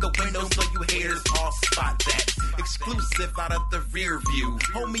out the window so you haters all spot that. Exclusive out of the rear view.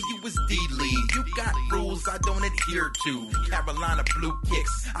 Homie, you was D-League. You got rules I don't adhere to. Carolina blue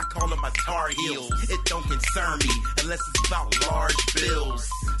kicks. I call them my tar heels. It don't concern me unless it's about large bills.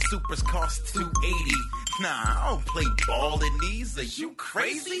 Supers cost $280. Nah, I don't play ball in these. Are you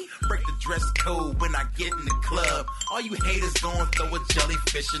crazy? Break the dress code when I get in the club. All you haters gon' throw a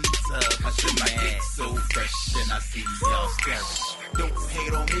jellyfish in the tub. I said my dick so fresh and I see y'all staring. Don't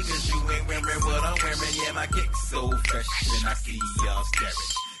hate on me cause you ain't wearing what I'm wearing. Yeah, my kick so fresh and I see y'all staring.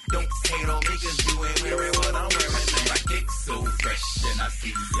 Don't hate on me cause you ain't wearing what I'm wearing. And my kick so fresh and I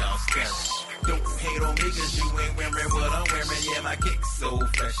see y'all staring. Don't hate on me cause you ain't wearing what I'm wearing. Yeah, my kick so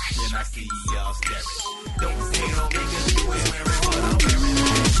fresh and I see y'all staring. Don't hate on me cause you ain't wearing what I'm wearing.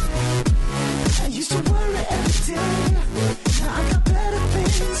 I used to worry every day. Now I got better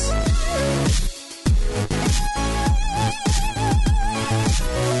things.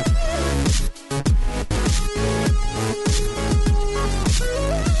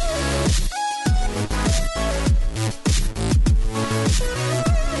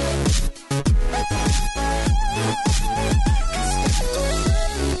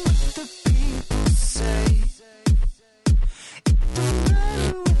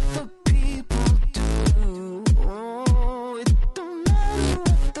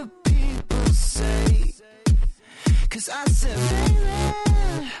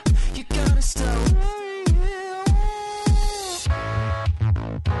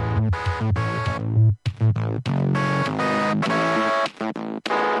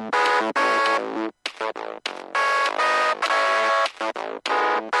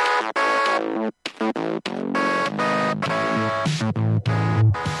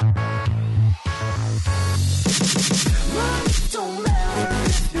 Don't matter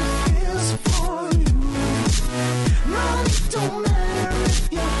if it feels for you. Money don't matter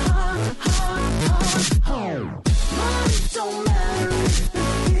if you're hard. Money don't matter if it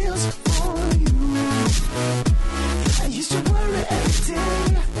feels for you. I used to worry every day.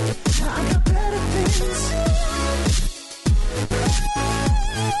 Now I got better things.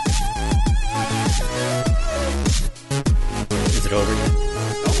 Is it over yet?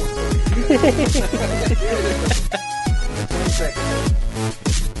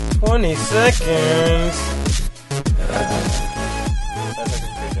 20 seconds.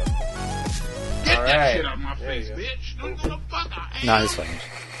 All right. No, it's fine.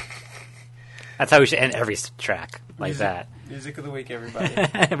 That's how we should end every track, like that. Music of the week,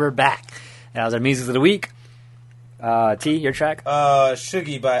 everybody. We're back. That was our music of the week. T, your track?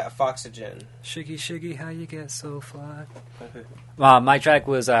 Shuggy by Foxygen. Shiggy, how you get so fly? My track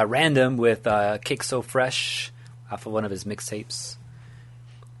was Random with Kick So Fresh off of one of his mixtapes.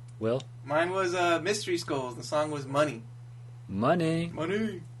 Will? Mine was Mystery Skulls. The song was Money. Money.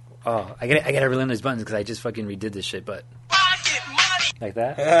 Money. Oh, I gotta relearn those buttons because I just fucking redid this shit, but... Like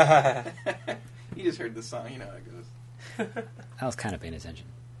that? You just heard the song. You know how it goes. I was kind of paying attention.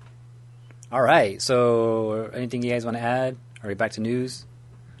 All right, so anything you guys want to add? Are we back to news?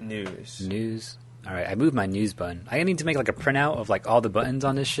 News. All right, I moved my news button. I need to make like a printout of like all the buttons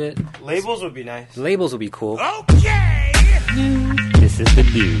on this shit. Labels would be nice. Labels will be cool. Okay. This is the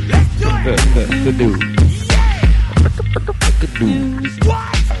news. The news.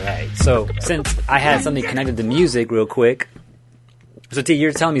 All right, so since I had something connected to music real quick. So T,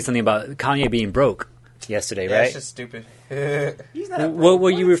 you're telling me something about Kanye being broke yesterday, Yeah, right? it's just stupid. He's not. What were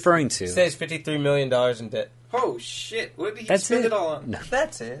you referring to? Says $53 million in debt. Oh shit! What did he That's spend it. it all on? No.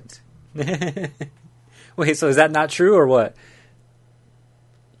 That's it. Wait, so is that not true or what?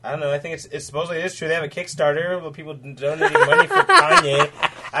 I don't know. I think it's supposedly it is true. They have a Kickstarter with people donating money for Kanye.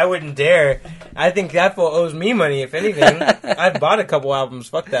 I wouldn't dare. I think that fool owes me money, if anything. I bought a couple albums.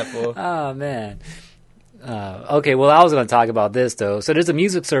 Fuck that fool. Oh, man. Okay, well, I was going to talk about this, though. So there's a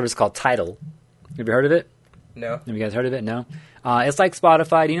music service called Tidal. Have you heard of it? No. Have you guys heard of it? No? It's like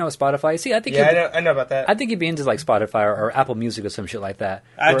Spotify. Do you know what Spotify is? See, I think Yeah, I know about that. I think you'd be into like Spotify or Apple Music or some shit like that.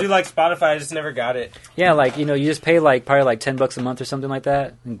 I Or- do like Spotify. I just never got it. Yeah, like, you know, you just pay like probably like $10 a month or something like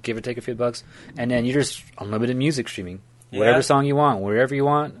that, and give or take a few bucks, and then you just unlimited music streaming. Whatever Yeah. song you want, wherever you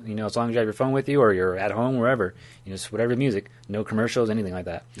want, you know, as long as you have your phone with you or you're at home, wherever, you know, just whatever music, no commercials, anything like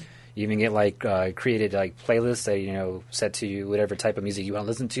that. You even get like created like playlists that, you know, set to you whatever type of music you want to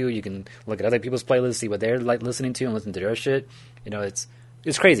listen to. You can look at other people's playlists, see what they're like listening to, and listen to their shit. You know, it's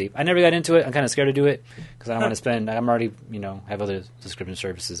crazy. I never got into it. I'm kind of scared to do it because I don't want to spend. I'm already, you know, have other subscription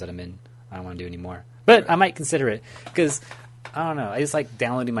services that I'm in. I don't want to do anymore, but I might consider it because I don't know. I just like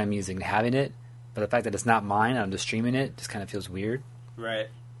downloading my music and having it. But the fact that it's not mine, I'm just streaming it, just kind of feels weird. Right.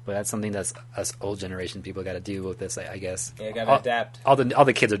 But that's something that's us old generation people got to deal with this, I guess. Yeah, gotta adapt. All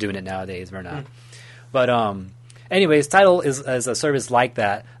the kids are doing it nowadays. We're not. But anyways, Tidal is a service like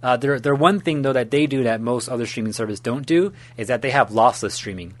that. Their one thing though that they do that most other streaming services don't do is that they have lossless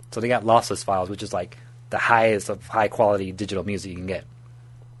streaming. So they got lossless files, which is like the highest of high quality digital music you can get.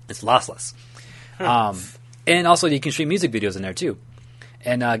 It's lossless. And also you can stream music videos in there too.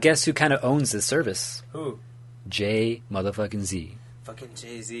 And guess who kind of owns this service? Who? J motherfucking Z. Fucking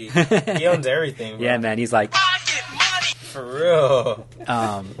Jay-Z. He owns everything, bro. Yeah, man. He's like, For real.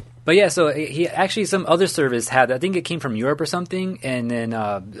 but yeah. So he actually some other service had. I think it came from Europe or something. And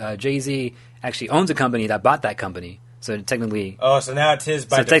then Jay-Z actually owns a company that bought that company. So technically, Oh, so now it's his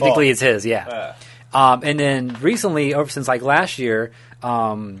by so default. technically it's his. Yeah. And then recently, over since like last year,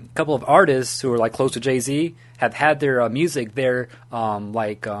 a couple of artists who were like close to Jay-Z have had their music there,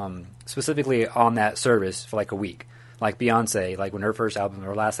 specifically on that service for like a week. Like Beyonce, like when her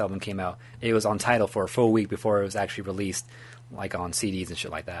last album came out, it was on Tidal for a full week before it was actually released, like on CDs and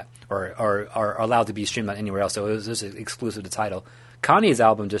shit like that, or allowed to be streamed on anywhere else. So it was just exclusive to Tidal. Kanye's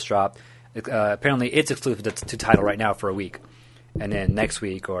album just dropped. Apparently, it's exclusive to Tidal right now for a week, and then next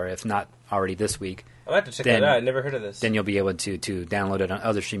week, or if not already this week, I'll have to check Then- that out. I never heard of this. then you'll be able to download it on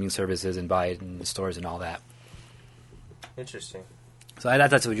other streaming services and buy it in the stores and all that. Interesting. So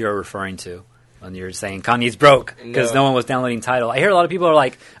that's what you're referring to when you're saying Kanye's broke because No. no one was downloading Tidal. I hear a lot of people are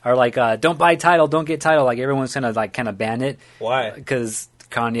like, don't buy Tidal, don't get Tidal. Like everyone's kind of banned it. Why? Because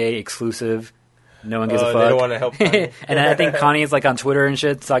Kanye exclusive. No one gives a fuck. They don't want to help Kanye. And I think Kanye's like on Twitter and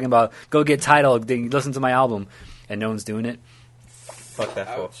shit talking about, go get Tidal, listen to my album. And no one's doing it. Fuck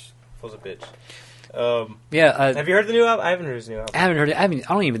that fool. Fool's a bitch. Have you heard the new album? I haven't heard his new album. I haven't heard it. I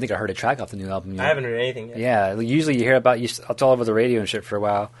don't even think I heard a track off the new album yet. I haven't heard anything yet. Yeah, usually you hear about it's all over the radio and shit for a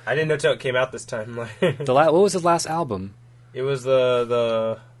while. I didn't know till it came out this time. What was his last album? It was that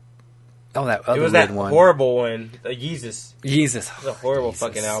other it was that one. horrible one, Yeezus. Yeezus. It was a horrible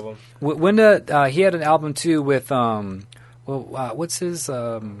fucking album. When he had an album too with what's his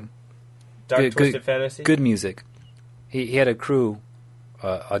Dark Twisted Fantasy. Good Music. He had a crew,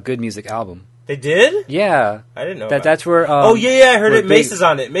 a Good Music album. They did? Yeah, I didn't know that. about That's where. I heard it. Mace is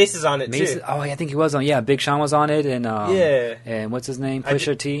on it. Mace is on it too. Oh, I think he was on. Yeah, Big Sean was on it, and and what's his name?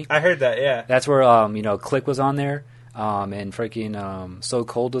 Pusha T. I heard that. Yeah, that's where Click was on there, and freaking So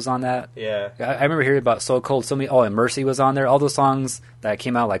Cold was on that. Yeah, I remember hearing about So Cold. And Mercy was on there. All those songs that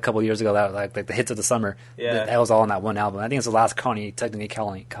came out like a couple years ago, that like the hits of the summer. Yeah, that was all on that one album. I think it's the last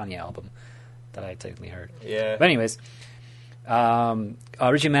Kanye album that I technically heard. Yeah, but anyways.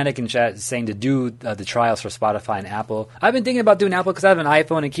 Richie Manic in chat is saying to do the trials for Spotify and Apple. I've been thinking about doing Apple because I have an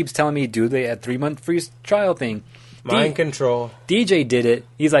iPhone and it keeps telling me do the 3-month free trial thing. Mind control. DJ did it.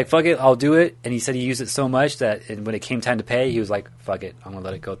 He's like, fuck it, I'll do it. And he said he used it so much that when it came time to pay, he was like, fuck it, I'm gonna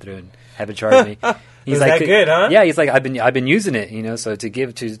let it go through and have it charge me. He's like, that good, huh? Yeah, he's like, I've been using it, so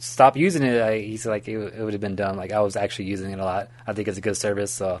to stop using it, he's like, it would have been dumb. Like, I was actually using it a lot. I think it's a good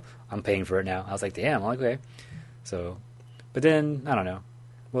service, so I'm paying for it now. I was like, damn, okay. So. But then, I don't know.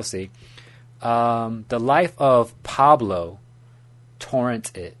 We'll see. The Life of Pablo,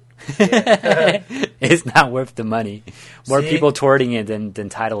 torrent it. Yeah. It's not worth the money. More people torrenting it than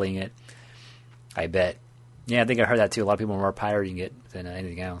titling it. I bet. Yeah, I think I heard that too. A lot of people are more pirating it than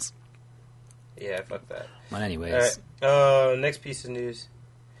anything else. Yeah, fuck that. But anyways. All right. Next piece of news.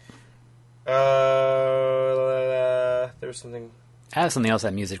 There was something... I have something else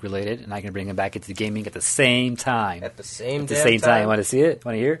that's music related, and I can bring it back into gaming at the same time. At the same time. Want to see it?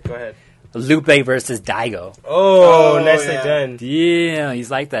 Want to hear? Go ahead. Lupe versus Daigo. Oh, nicely done. Yeah, he's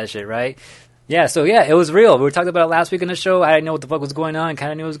like that shit, right? Yeah, so yeah, it was real. We were talking about it last week on the show. I didn't know what the fuck was going on.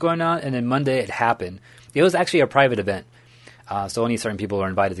 Kind of knew what was going on. And then Monday it happened. It was actually a private event. So only certain people were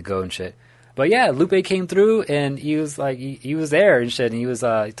invited to go and shit. But yeah, Lupe came through and he was like, he was there and shit. And he was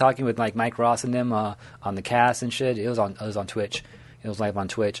talking with like Mike Ross and them on the cast and shit. It was on Twitch. It was live on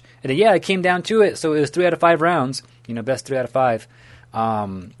Twitch. And then, yeah, it came down to it. So it was 3 out of 5 rounds. Best 3 out of 5.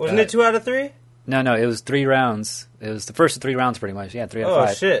 Wasn't it 2 out of 3? No, it was 3 rounds. It was the first of 3 rounds, pretty much. Yeah, 3 out of 5.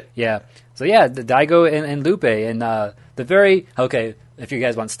 Oh, shit. Yeah. So, yeah, the Daigo and Lupe. And okay, if you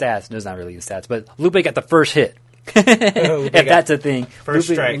guys want stats, there's not really the stats, but Lupe got the first hit. If that's a thing.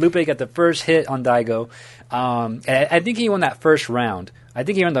 Lupe got the first hit on Daigo. And I think he won that first round. I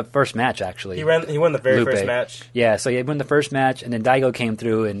think he won the first match, actually. He won the very first match. Yeah, so he won the first match, and then Daigo came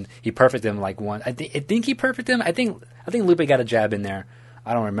through, and he perfected him like one. I think he perfected him. I think Lupe got a jab in there.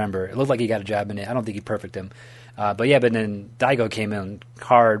 I don't remember. It looked like he got a jab in it. I don't think he perfected him. But then Daigo came in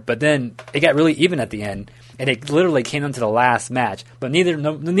hard. But then it got really even at the end, and it literally came into the last match. But neither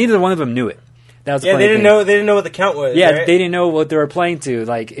one of them knew it. That was the funny they didn't thing. know. They didn't know what the count was. Yeah, right? They didn't know what they were playing to.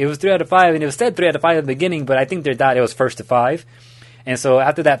 Like, it was 3 out of 5, and it was said 3 out of 5 at the beginning, but I think they thought it was 1st to 5. And so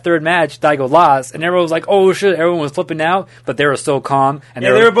after that third match, Daigo lost, and everyone was like, "Oh shit!" Everyone was flipping out, but they were so calm. And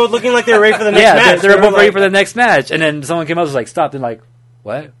they were both looking like they were ready for the next match. They were both ready for the next match. And then someone came up and was like, "Stop!" And like,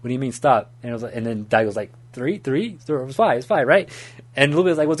 "What? What do you mean stop?" And it was like, and then Daigo was like, "3? So it was 5. It's 5, right?" And Lupe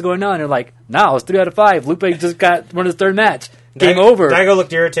was like, "What's going on?" And they're like, "No, it was 3 out of 5. Lupe just won his third match. Game over." Daigo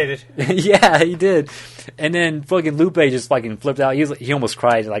looked irritated. Yeah, he did. And then fucking Lupe just fucking flipped out. He almost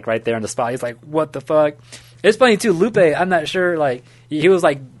cried like right there on the spot. He's like, "What the fuck?" It's funny too. Lupe, I'm not sure. Like he was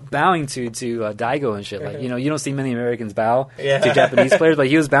like bowing to Daigo and shit. Like, you don't see many Americans bow to Japanese players, but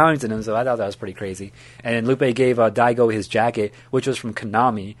he was bowing to them. So I thought that was pretty crazy. And then Lupe gave Daigo his jacket, which was from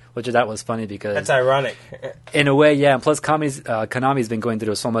Konami, which I thought was funny because that's ironic. In a way, yeah. And plus, Konami's been going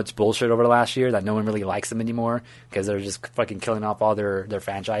through so much bullshit over the last year that no one really likes them anymore because they're just fucking killing off all their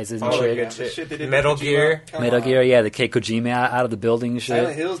franchises and shit. Good shit. Metal Gear, yeah. The Kojima out of the building and shit.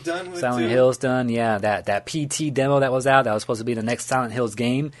 Silent Hill's done. Hill's done. Yeah, that PT demo that was out that was supposed to be the next Silent Hills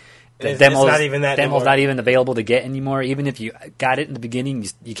game. The demo's not even that. Demo's not even available to get anymore. Even if you got it in the beginning,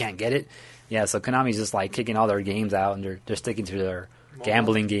 you can't get it. Yeah, so Konami's just like kicking all their games out, and they're sticking to their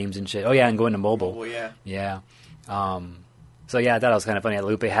gambling games and shit. Oh yeah, and going to mobile. Yeah. So yeah, I thought it was kind of funny.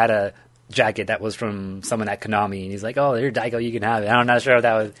 Lupe had a jacket that was from someone at Konami, and he's like, "Oh, here, Daigo, you can have it." I'm not sure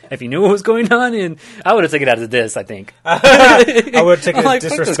if he knew what was going on, and I would have taken it as a diss. I think I would have taken it as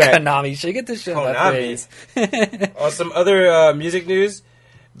disrespect. Konami shit, get this shit out of my face. Some other music news.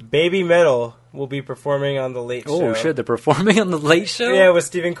 Baby Metal will be performing on the Late Show. Oh shit, they're performing on the Late Show. Yeah, with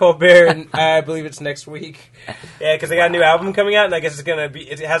Stephen Colbert, and I believe it's next week. Yeah, because they got a new album coming out, and I guess it's gonna be.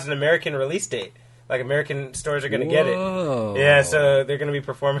 It has an American release date. Like, American stores are gonna get it. Whoa. Yeah, so they're gonna be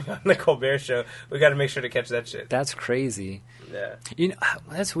performing on the Colbert Show. We got to make sure to catch that shit. That's crazy. Yeah. You know,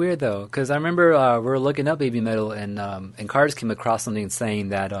 that's weird though, because I remember we were looking up Baby Metal, and Cars came across something saying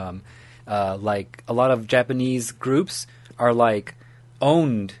that like a lot of Japanese groups are like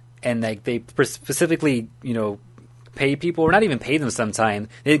owned, and like they specifically, you know, pay people, or not even pay them. Sometimes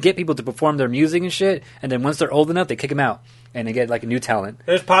they get people to perform their music and shit, and then once they're old enough, they kick them out, and they get like a new talent.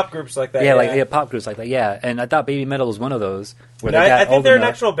 There's pop groups like that. Yeah, like pop groups like that. Yeah, and I thought Baby Metal was one of those. Where No, they got I think old they're an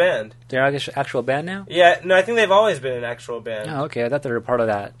enough. actual band. They're an actual band now. Yeah, no, I think they've always been an actual band. Oh, okay. I thought they were part of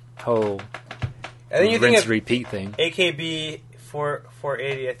that whole I think you think rinse of repeat thing. AKB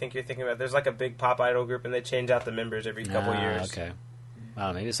 480. I think you're thinking about. There's like a big pop idol group, and they change out the members every couple years. Okay.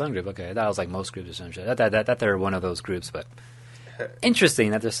 Maybe some group. Okay, that was like most groups or some shit. I thought they were one of those groups, but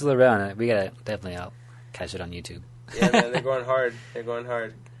interesting that they're still around. We gotta definitely catch it on YouTube. Yeah, man, they're going hard. They're going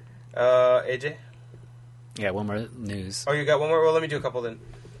hard. AJ? Yeah, one more news. Oh, you got one more? Well, let me do a couple then.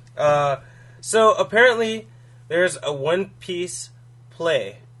 So, apparently, there's a One Piece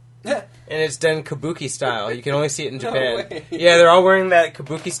play. And it's done kabuki style. You can only see it in No Japan. way. Yeah, they're all wearing that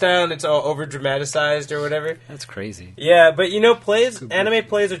kabuki style, and it's all over dramatized or whatever. That's crazy. Yeah, but you know, anime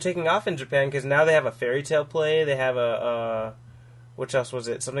plays are taking off in Japan because now they have a fairy tale play. They have a which else was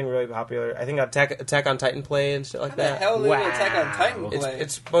it? Something really popular. I think Attack on Titan play and shit like How the that. hell did Attack on Titan It's, play?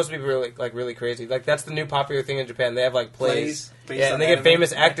 it's supposed to be really crazy. Like, that's the new popular thing in Japan. They have like plays. Based Yeah, on and they get anime.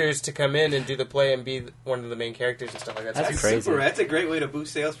 famous actors to come in and do the play and be one of the main characters and stuff like that. That's It's crazy. That's a great way to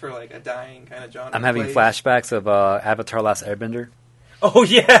boost sales for like a dying kind of genre. I'm having Plays. flashbacks of Avatar: Last Airbender. Oh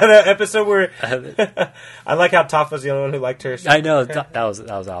yeah, the episode where I like how Toph was the only one who liked her. I know that was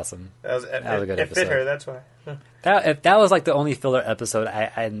awesome. That was a good It fit episode. her. That's why. If that was like the only filler episode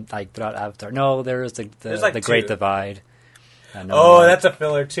I like throughout Avatar. No, there was There's like the Great two. Divide. Oh, that's a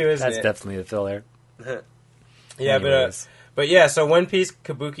filler too, isn't that's it? definitely the filler. Yeah, Anyways. but yeah. So One Piece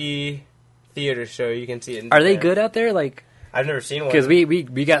Kabuki theater show. You can see it. In Are they Japan. good out there? Like, I've never seen one. because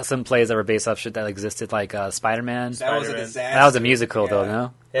we got some plays that were based off shit that existed, like Spider-Man. That was a Spider-Man. disaster. That was a musical, though, Yeah.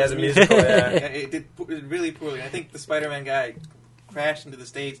 no? Yeah, it's a musical. Yeah. Yeah, it did really poorly. I think the Spider-Man guy crashed into the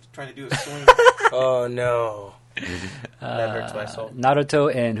stage trying to do a swing. Oh no, that hurts my soul.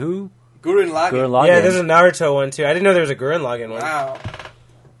 Naruto and who? Gurren Lagann. Gurren Lagann. Yeah, there's a Naruto one too. I didn't know there was a Gurren Lagann one. Wow.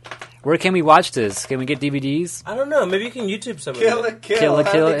 Where can we watch this? Can we get DVDs? I don't know. Maybe you can YouTube some Kill of a it. kill. Kill a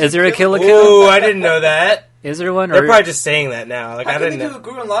How kill. did Is you there a kill a kill? kill? Ooh, I didn't know that. Is there one? They're probably just saying that now. Like, How I can didn't they do know. a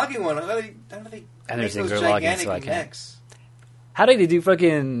Gurren Lagann one? How do they I've never make seen those Gurren Lagann, gigantic so I can't. necks? How did they do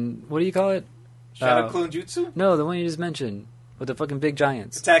fucking? What do you call it? Shadow Clone Jutsu? No, the one you just mentioned with the fucking big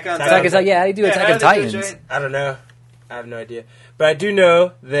giants. Attack on Attack on Titan. Yeah, how do you do Attack how on do they do Titans? giant- I don't know. I have no idea. But I do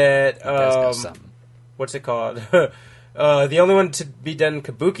know that That's got something. what's it called? The only one to be done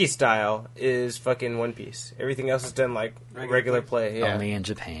kabuki style is fucking One Piece. Everything else is done like regular play. Yeah. Only in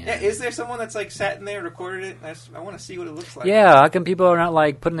Japan. Yeah, is there someone that's like sat in there, recorded it? I want to see what it looks like. Yeah, how come people are not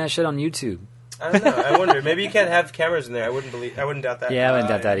like putting that shit on YouTube? I don't know. I wonder. Maybe you can't have cameras in there. I wouldn't doubt that. Yeah, I wouldn't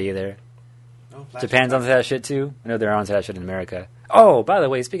doubt that either. No flash Japan's onto that shit too. I know they're onto that shit in America. Oh, by the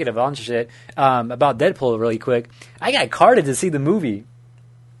way, speaking of onto shit, about Deadpool, really quick, I got carded to see the movie.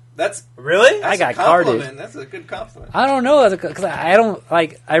 That's Really? I got a compliment. carded. That's a good compliment. I don't know, because I don't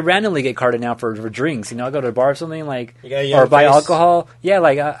like. I randomly get carded now for drinks. You know, I go to a bar or something like, You got a young or buy face. alcohol. Yeah,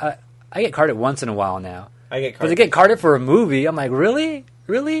 like I get carded once in a while now. I get But carded. to get carded for a movie, I'm like, really?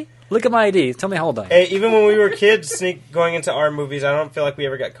 Look at my ID. Tell me how old I am. Hey, even when we were kids, going into our movies, I don't feel like we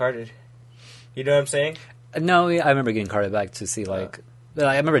ever got carded. You know what I'm saying? No, I remember getting carded back to see I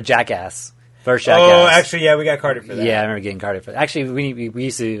remember Jackass. First Jackass. Oh, actually, yeah, we got carded for that. Yeah, I remember getting carded for that. Actually, we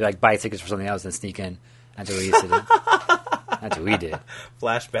used to like buy tickets for something else and sneak in. That's what we used to do. That's what we did.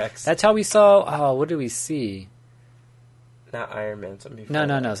 Flashbacks. That's how we saw. Oh, what did we see? Not Iron Man. Something before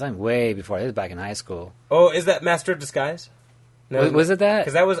No, that. something way before. It was back in high school. Oh, is that Master of Disguise? No, Was it that?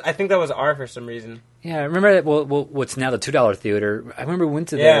 Because that was. I think that was R for some reason. Yeah, I remember that. Well, what's now the $2 theater? I remember we went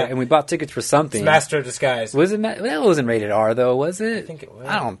to Yeah. there and we bought tickets for something. It's Master of Disguise. Was it? That wasn't rated R though, was it? I think it was.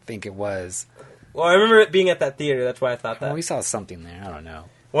 I don't think it was. Well, I remember it being at that theater. That's why I thought that. Well, we saw something there. I don't know.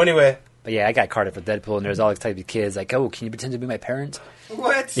 Well, anyway, But yeah, I got carded for Deadpool, and there's all these type of kids like, "Oh, can you pretend to be my parent?"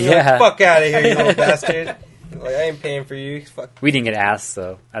 What? Yeah, fuck out of here, you little bastard. Like, I ain't paying for you. Fuck. we didn't get asked,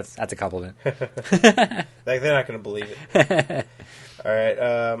 so that's a compliment. Like, they're not gonna believe it. All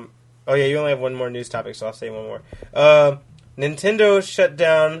right. Oh yeah, you only have one more news topic, so I'll say one more. Nintendo shut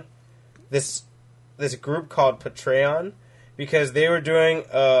down this group called Patreon, because they were doing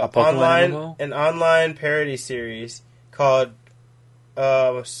Pokemon an online parody series called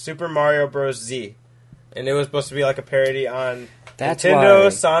Super Mario Bros. Z, and it was supposed to be like a parody on That's Nintendo, why.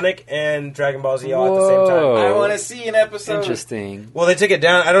 Sonic, and Dragon Ball Z all at the same time. Whoa. I want to see an episode. Interesting. Well, they took it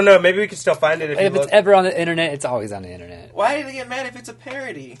down. I don't know. Maybe we can still find it if you If look. it's ever on the internet, it's always on the internet. Why do they get mad if it's a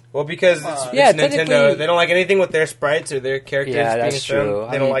parody? Well, because it's Yeah, Nintendo. technically- They don't like anything with their sprites or their characters Yeah, being that's shown. true.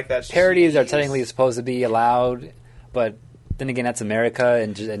 They don't like that shit. Parodies are Jeez. technically supposed to be allowed, but then again, that's America,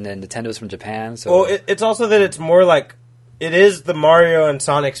 and then Nintendo's from Japan. So Well, it's also that it's more like it is the Mario and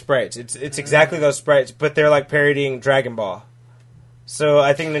Sonic sprites. It's exactly those sprites, but they're like parodying Dragon Ball. So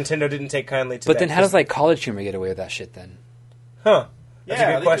I think Nintendo didn't take kindly to that. but then how does like College Humor get away with that shit then? Huh? That's Yeah,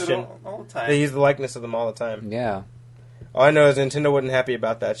 a good they do it question. all the time. They use the likeness of them all the time. Yeah, All I know is Nintendo wasn't happy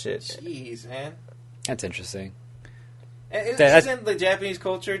about that shit. Jeez, man. that's interesting. And That's- isn't the Japanese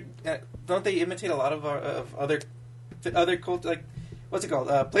culture? Don't they imitate a lot of other culture? Like, what's it called?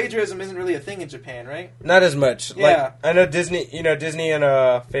 Plagiarism isn't really a thing in Japan, right? Not as much. Yeah. Like I know Disney. You know Disney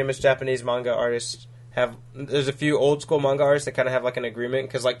and famous Japanese manga artists have. There's a few old school manga artists that kind of have like an agreement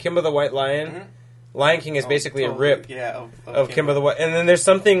because like Kimba the White Lion, Mhm. Lion King is basically a rip Yeah, of Kimba the White. And then there's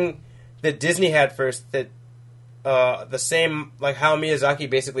something that Disney had first that the same like how Miyazaki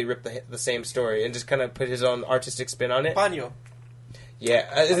basically ripped the same story and just kind of put his own artistic spin on it. Ponyo.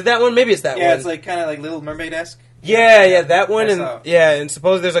 Yeah, is it that one? Maybe it's that Yeah, one. it's like kind of like Little Mermaid-esque. Yeah, that one, I and saw. and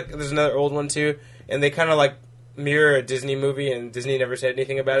suppose there's another old one too, and they kind of like mirror a Disney movie, and Disney never said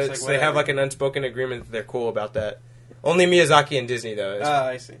anything about It's it, like so they have whatever. like an unspoken agreement that they're cool about that. Only Miyazaki and Disney though.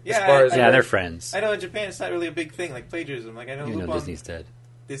 I see. Yeah, far as- I Yeah, know- they're friends. I know in Japan it's not really a big thing, like plagiarism. Like I know You know Lupin, Disney's dead.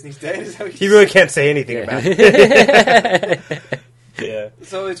 Disney's dead. Is that what he you really said? can't say anything Yeah. about it. Yeah,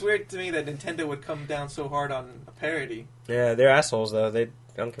 So it's weird to me that Nintendo would come down so hard on a parody. yeah, they're assholes though. They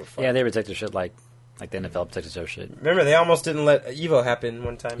don't give a fuck. Yeah, they protect their shit like the NFL protects their shit. Remember, they almost didn't let Evo happen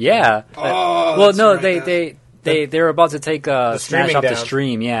one time. Yeah. Oh, well, that's no, right, they were about to take Smash streaming off the down.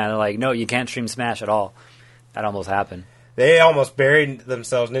 stream. Yeah, they're like, no, you can't stream Smash at all. That almost happened. They almost buried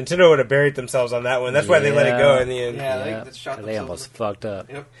themselves. Nintendo would have buried themselves on that one. That's why they let it go in the end. Yeah, they shot they themselves. almost fucked up.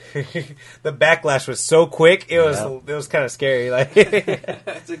 Yep, The backlash was so quick. It was kind of scary. Like, all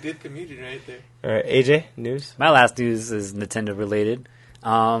that's a good comedian right there. right, AJ, news. My last news is Nintendo related.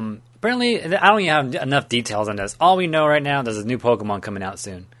 Apparently, I don't even have enough details on this. All we know right now, there's a new Pokemon coming out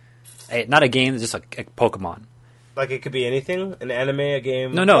soon. Not a game, just a Pokemon. Like it could be anything, an anime, a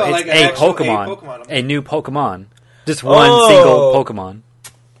game. No, Oh, it's like an a actual Pokemon. Pokemon. A new Pokemon. Just one Oh. single Pokemon.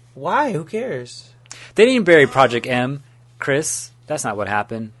 Why? Who cares? They didn't bury Project M, Chris. That's not what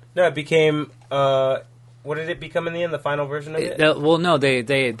happened. No, it became. What did it become in the end? The final version of it. Well, no,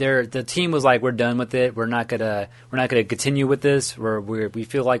 the team was like, we're done with it. We're not gonna continue with this. We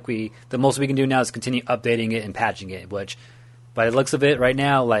feel like the most we can do now is continue updating it and patching it. Which, by the looks of it, right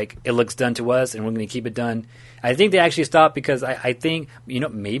now, like it looks done to us, and we're gonna keep it done. I think they actually stopped because I think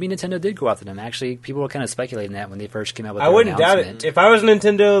maybe Nintendo did go after them. Actually, people were kind of speculating that when they first came out with. I their wouldn't doubt it. announcement. If I was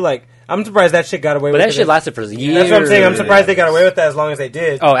Nintendo, like I'm surprised that shit got away But with it. that shit lasted for years. That's what I'm saying. I'm surprised they got away with that as long as they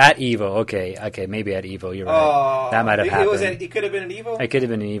did. Oh, at Evo. Okay, maybe at Evo. You're right. That might have happened. It could have been an Evo. It could have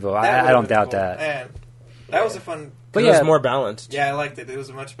been an Evo. That I don't would've been doubt cool. that. Man, that was a fun. But It yeah, was more balanced. Yeah, I liked it. It was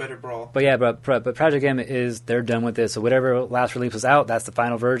a much better brawl. But Project M they're done with this. So whatever last release was out, that's the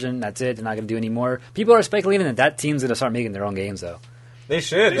final version. That's it. They're not going to do any more. People are speculating that team's going to start making their own games though, They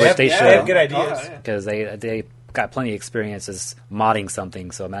should. Which they They should. have good ideas. Oh, yeah. because they got plenty of experiences modding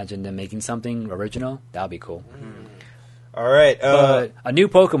something. So imagine them making something original. That would be cool. All right. But a new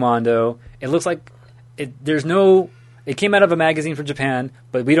Pokemon though, it looks like there's no. It came out of a magazine from Japan,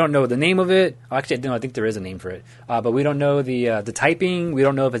 but we don't know the name of it. Actually, no, I think there is a name for it, but we don't know the typing. We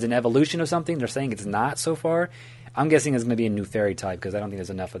don't know if it's an evolution of something. They're saying it's not so far. I'm guessing it's going to be a new fairy type because I don't think there's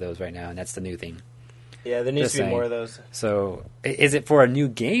enough of those right now, and that's the new thing. yeah, there needs just to be saying. more of those. So, is it for a new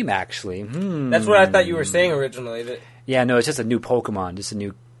game? Actually, That's what I thought you were saying originally. That Yeah, no, it's just a new Pokemon, just a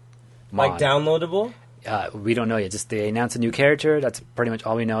new mod. like downloadable. We don't know yet. Just they announced a new character. That's pretty much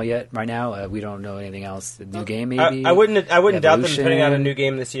all we know yet. Right now, we don't know anything else. The new game, maybe. I wouldn't doubt them Evolution. putting out a new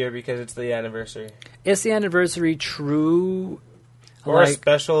game this year because it's the anniversary, It's the anniversary. True. or a Like,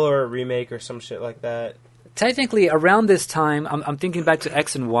 special, or a remake, or some shit like that. technically, around this time, I'm thinking back to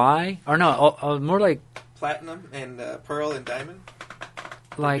X and Y, or no, more like Platinum and Pearl and Diamond.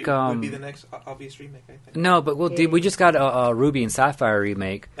 like would be the next obvious remake, I think. no, but we just got a Ruby and Sapphire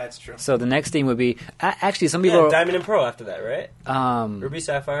remake. That's true. So the next thing would be actually some Yeah, people. Diamond and Pearl after that, right? um, Ruby,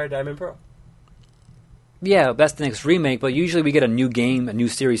 Sapphire, Diamond, Pearl. Yeah, that's the next remake, but usually we get a new game, a new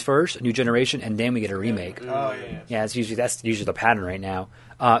series first, a new generation, and then we get a remake. Oh yeah. Yeah, that's usually the pattern right now.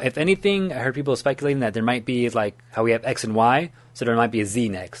 If anything, I heard people speculating that there might be like how we have X and Y, so there might be a Z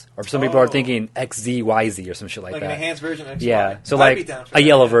next, or some people are thinking XZ, YZ, or some shit like Like that. an enhanced version of X. Yeah, so I'd be like down for a that,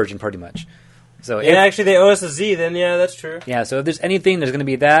 yellow yeah. version, pretty much. So Yeah, actually, they owe us a Z. Then yeah, that's true. yeah, so if there's anything, there's going to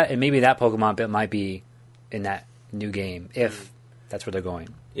be that, and maybe that Pokemon bit might be in that new game if that's where they're going.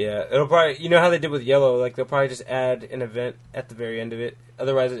 Yeah, it'll probably, you know how they did with Yellow, like they'll probably just add an event at the very end of it.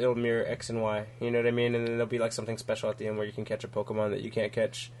 Otherwise, it'll mirror X and Y. You know what I mean? And then there'll be like something special at the end where you can catch a Pokemon that you can't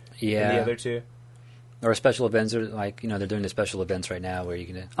catch in Yeah, the other two. or special events, or like they're doing the special events right now where you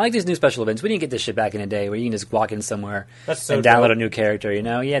can. I like these new special events. We didn't get this shit back in the day where you can just walk in somewhere That's so and download dope. a new character. You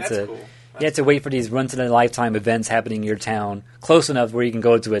had That's to. cool. You had to wait for these once in a lifetime events happening in your town, close enough where you can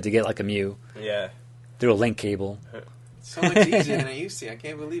go to it to get like a Mew Yeah. through a link cable. So much easier than it used to. I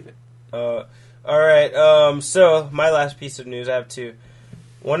can't believe it. All right. So my last piece of news, I have two.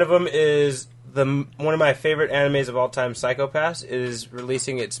 One of them is one of my favorite animes of all time, Psycho-Pass, is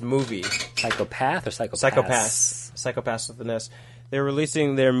releasing its movie. Psychopath or Psychopath? Psycho-Pass with an S. They're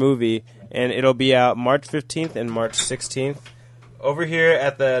releasing their movie, and it'll be out March 15th and March 16th over here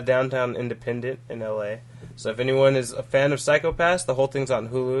at the Downtown Independent in LA. So if anyone is a fan of Psycho-Pass, the whole thing's on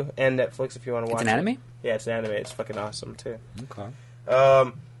Hulu and Netflix if you want to watch It's it. an anime? Yeah, it's an anime. It's fucking awesome, too. Okay.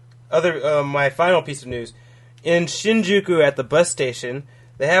 My final piece of news. In Shinjuku at the bus station,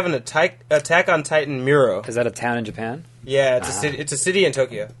 they have an Attack on Titan mural. Is that a town in Japan? Yeah, it's a city in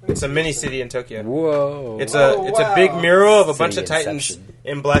Tokyo. It's a mini city in Tokyo. Whoa. It's a big mural of a bunch of City Titans Inception.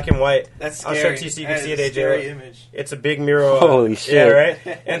 in black and white. That's I'll scary. show it to you so you can That see is it, a AJ. scary image. It's a big mural. Holy shit. Yeah, right?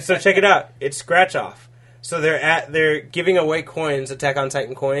 And so check it out. It's scratch off. So they're giving away coins, Attack on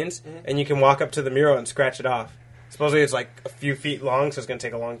Titan coins, and you can walk up to the mural and scratch it off. Supposedly it's like a few feet long, so it's going to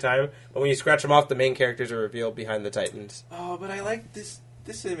take a long time. But when you scratch them off, the main characters are revealed behind the Titans. Oh, but I like this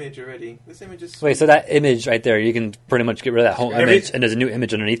image already. This image is Wait, so that image right there, you can pretty much get rid of that whole Every- image, and there's a new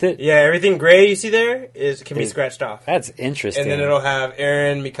image underneath it? Yeah, everything gray you see there can be Dude. scratched off. That's interesting. And then it'll have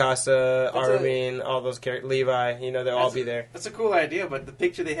Aaron, Mikasa, That's Armin, all those characters, Levi, they'll all be there. That's a cool idea, but the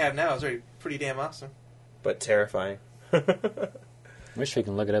picture they have now is already pretty damn awesome. But terrifying. I wish we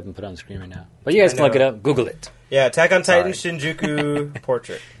can look it up and put it on the screen right now. But you guys I can look know. it up. Google it. Yeah, Attack on Titan Sorry. Shinjuku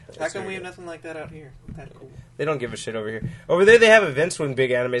portrait. How come we have nothing like that out here? That cool. They don't give a shit over here. Over there, they have events when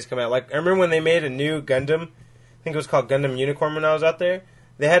big animes come out. Like, I remember when they made a new Gundam. I think it was called Gundam Unicorn when I was out there.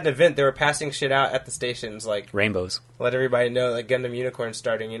 They had an event. They were passing shit out at the stations. Like, Rainbows. let everybody know, like, Gundam Unicorn's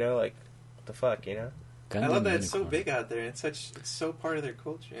starting, Like, what the fuck, I Gundam love that it's so Unicorn. big out there. It's so part of their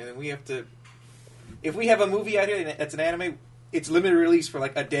culture, and we have to. If we have a movie out here that's an anime, it's limited release for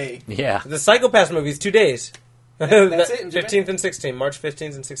like a day. Yeah. The Psycho-Pass movie is 2 days. That's it in Japan? 15th and 16th. March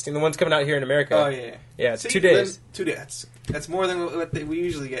 15th and 16th. The one's coming out here in America. Oh yeah, Yeah, it's See, 2 days. then 2 days. That's more than what we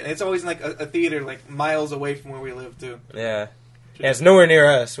usually get. And it's always in like a theater like miles away from where we live too. Yeah. Yeah, it's nowhere near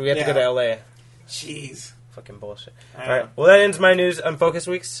us. We have to go Yeah. to LA. Jeez, Fucking bullshit. I All know. right. Well, that ends my news. Unfocused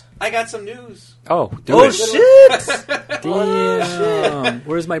weeks. I got some news. Oh, do Oh, it. shit! Damn.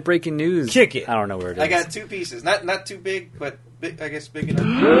 Where's my breaking news? Kick it. I don't know where it is. I got two pieces, not too big, but big, I guess big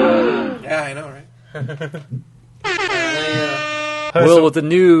enough. Yeah, I know, right? Will with the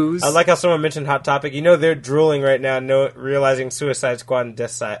news. I like how someone mentioned Hot Topic. They're drooling right now, realizing Suicide Squad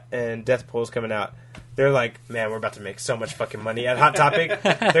and Death Pool's coming out. They're like, man, we're about to make so much fucking money at Hot Topic.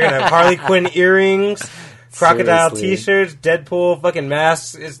 They're going to have Harley Quinn earrings, crocodile Seriously. t-shirts, Deadpool fucking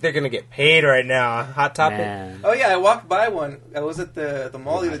masks. They're going to get paid right now. Hot Topic. Man. Oh yeah, I walked by one. I was at the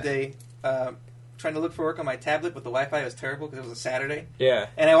mall the other day, trying to look for work on my tablet, but the Wi-Fi was terrible because it was a Saturday. Yeah.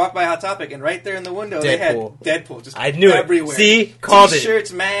 And I walked by Hot Topic, and right there in the window, they had Deadpool. Deadpool just I knew it. everywhere. See? Called it.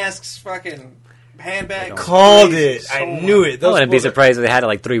 T-shirts, masks, fucking handbags. Called crazy. it. So I knew it. I wouldn't be fools are- surprised if they had it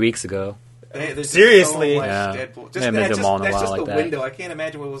like 3 weeks ago. There's just Seriously. so much Yeah. Deadpool. They haven't been to a mall in a that's while just like the that. window. I can't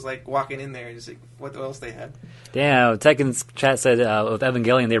imagine what it was like walking in there and just like, what else they had. Damn, Tekken's chat said with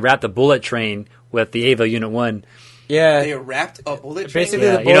Evangelion, they wrapped the bullet train with the Ava Unit 1. Yeah. They wrapped a bullet train. Basically,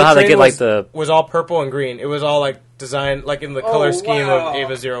 Yeah, the you bullet know how they train get, like, was, the- was all purple and green. It was all like designed like in the color Oh, scheme wow. of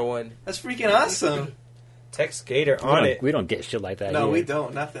Ava 01. That's freaking awesome. Tex Gator on it. We don't get shit like that No, here. we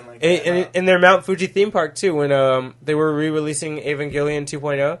don't. Nothing like And, that. and in their Mount Fuji theme park too, when they were re-releasing Evangelion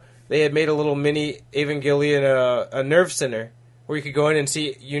 2.0, they had made a little mini Evangelion a nerve center where you could go in and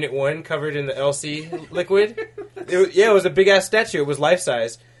see Unit 1 covered in the LC liquid. It was a big ass statue. It was life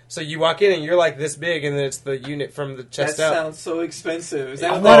size. So you walk in and you're like this big, and then it's the unit from the That chest out. sounds so expensive. Is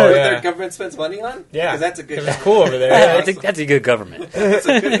that Oh, what yeah. their government spends money on? Yeah, 'Cause that's a good. Because it's cool over there. Yeah, that's a good government. That's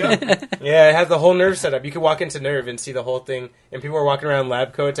a good government. Yeah, it has the whole Nerve setup. You could walk into Nerve and see the whole thing, and people are walking around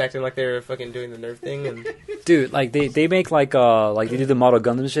lab coats acting like they're fucking doing the Nerve thing. And Dude, like they make like they do the model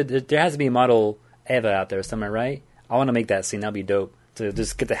Gundam shit. There has to be a model Eva out there somewhere, right? I want to make that scene. That'd be dope. To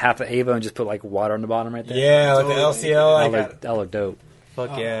just get the half of Eva and just put like water on the bottom right there. yeah, like the Totally. LCL. That look dope.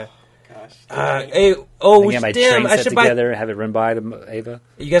 Fuck yeah. Gosh. Hey, And we get my damn! train I set should buy. together, have it run by the Eva.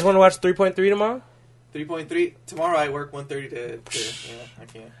 You guys want to watch 3.3 tomorrow? 3.3 tomorrow. I work 1:30 to yeah. I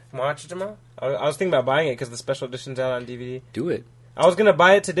can't. Watch it tomorrow. I was thinking about buying it because the special edition's out on DVD. Do it. I was gonna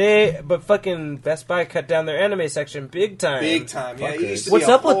buy it today, but fucking Best Buy cut down their anime section big time. Big time. Yeah. It used to What's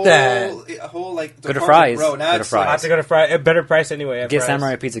be a up with whole, that? A whole like Go to department Fry's. row. Now Go to it's Fry's. I have to go to Fry. A better price anyway. At Get Fry's.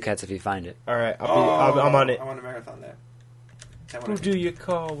 Samurai Pizza Cats if you find it. All right, I'm on it. I want to marathon that. Who do you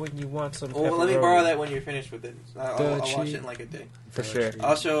call when you want some? Well, let me pepperoni? borrow that when you're finished with it. I'll watch cheese. it in like a day. For sure.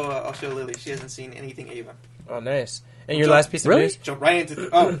 I'll show Lily. She hasn't seen anything Ava. Oh, nice. And your last piece of Really? news? Jump right into.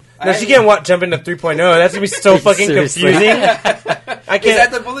 No, she can't jump into 3.0. That's gonna be so fucking Seriously. confusing. I Is that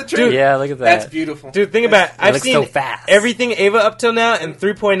can't. the bullet train? Yeah, look at that. That's beautiful. Dude, think about it. I've looks seen so fast. everything Ava up till now, and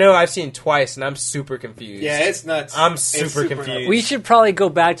 3.0 I've seen twice, and I'm super confused. Yeah, it's nuts. I'm It's super confused. nuts. We should probably go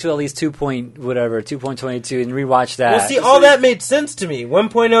back to at least 2.22 and rewatch that. Well, see, all that made sense to me. 1.0,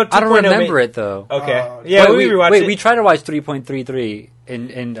 2.0. I don't remember it though. Okay. Oh, Yeah, Wait, we rewatched it. we tried to watch 3.33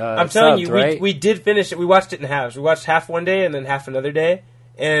 in I'm telling subbed, you, right? we did finish it. We watched it in halves. We watched half one day and then half another day,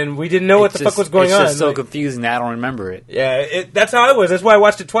 and we didn't know what the fuck was going on. It's just so Like, confusing that I don't remember it. yeah, that's how I was. That's why I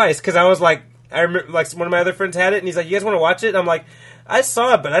watched it twice, because I was like, I remember, like, one of my other friends had it, and he's like, "You guys want to watch it?" And I'm like, "I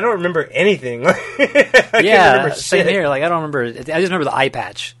saw it, but I don't remember anything." I can't Yeah, remember same shit. here. Like I don't remember. I just remember the eye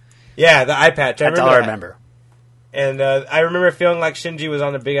patch. Yeah, the eye patch. That's all I remember. And I remember feeling like Shinji was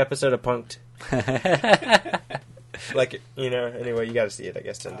on a big episode of Punk'd. Like, anyway, you got to see it, I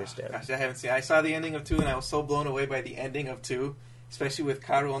guess, to understand. Gosh, I haven't seen. I saw the ending of 2, and I was so blown away by the ending of 2, especially with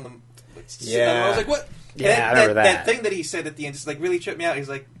Karu on the. Yeah. I was like, what? Yeah, I remember that. That thing that he said at the end just like really tripped me out. He's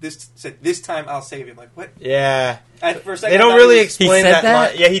like, this time I'll save him. Like, what? Yeah. At first, They don't really explain said that.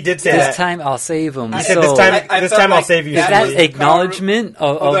 that? Yeah, he did say This that. time I'll save him. He said, So, "This time, I this felt time I'll like save you." is that was acknowledgement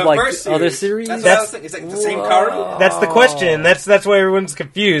of the like first other series. series? That's what I was thinking. It's like the same Karu. That's the question. That's why everyone's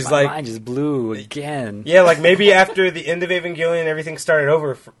confused. My Like, mind just blew again. yeah, like maybe after the end of Evangelion, everything started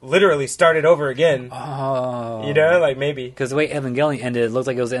over. Literally started over again. Oh, Like maybe. because the way Evangelion ended, it looked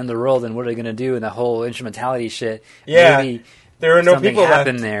like it was the end of the world, and what are they going to do? And the whole instrumentality shit. Yeah, Maybe there were no something people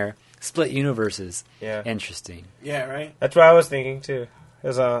happened left. there. Split universes. Yeah, Interesting. Yeah, right. that's what I was thinking too. It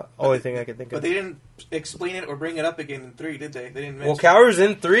was the only thing I could think But of. they didn't explain it or bring it up again in 3, did they? They didn't Well, mention. Kaoru's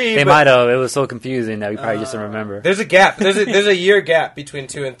in 3. They but might have. It was so confusing that we probably just don't remember. There's a gap. There's a year gap between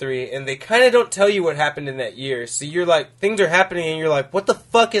 2 and 3, and they kind of don't tell you what happened in that year. So you're like, things are happening, and you're like, what the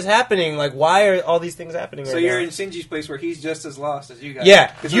fuck is happening? Like, why are all these things happening? So right you're now? in Shinji's place where he's just as lost as you guys.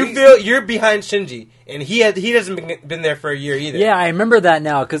 Yeah, 'Cause you he's- feel you're behind Shinji, and he hasn't been there for a year either. Yeah, I remember that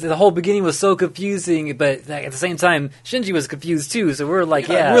now because the whole beginning was so confusing, but like, at the same time, Shinji was confused too. So we're like,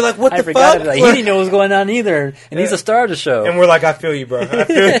 yeah, We're like, what I the forgot fuck? about it. He didn't know what was going on either, and he's a star of the show. And we're like, I feel you, bro.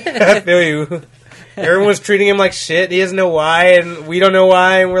 I feel you. Everyone's treating him like shit. He doesn't know why, and we don't know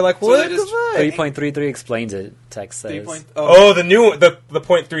why, and we're like, So what they're the just- fuck? 3.33 explains it. Text says. 3. Oh, the new one, the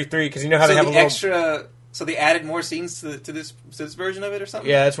 .33, because you know how So they have the a little. extra. So they added more scenes to this version of it or something.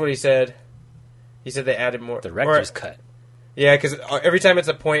 Yeah, that's what he said. He said they added more. Director's or- cut. Yeah, because every time it's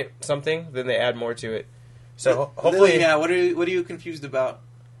a point something, then they add more to it. So hopefully, Lily, yeah. What are you confused about?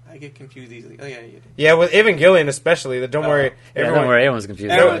 I get confused easily. Oh yeah, you do. yeah, with Evangelion especially. Don't worry, Yeah, everyone. don't worry, everyone's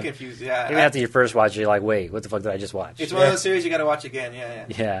confused. Everyone's confused. Yeah. Even after you first watch it, you're like, wait, what the fuck did I just watch? It's one of those series you got to watch again. Yeah,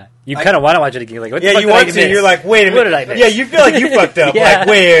 yeah. Yeah, you I- kind of want to watch it again. Like, what the Yeah, fuck you did I want to. miss? You're like, wait a minute. What did I miss? Yeah, you feel like you fucked up. Yeah. Like,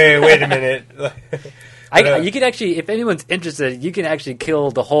 wait a minute. You can actually, if anyone's interested, you can actually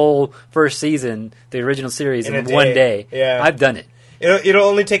kill the whole first season, the original series, In in a one day. day. Yeah. I've done it. It'll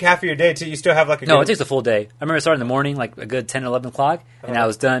only take half of your day till you still have like a No, good- it takes a full day. I remember starting in the morning, like a good 10, 11 o'clock, and I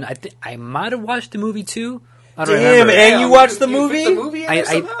was done. I might have watched the movie too. I don't Damn, remember. and you watched the fit movie? the movie in there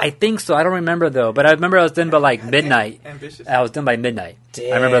somehow? I think so. I don't remember though, but I remember I was done by like midnight. Ambitious. I was done by midnight.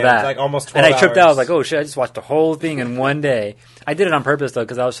 Damn, I remember that. like almost 12 And I tripped out. I was hours. like, "Oh shit!" I just watched the whole thing in one day. I did it on purpose though,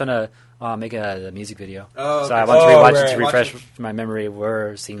 because I was trying to make a music video. Oh, So I okay. wanted to Oh, rewatch it right. to refresh Watch my memory of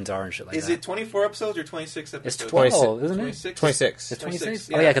where scenes are and shit like Is that. it 24 episodes or 26 episodes? It's 12, isn't it? 26. 26. It's 26. 26,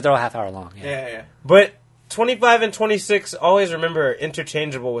 Oh yeah, because they're all half hour long. Yeah. Yeah, yeah. But 25 and 26, always remember,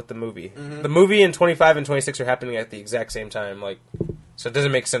 interchangeable with the movie. Mm-hmm. The movie and 25 and 26 are happening at the exact same time. Like, so it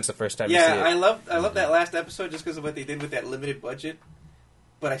doesn't make sense the first time you see Yeah, it. I love that last episode just because of what they did with that limited budget.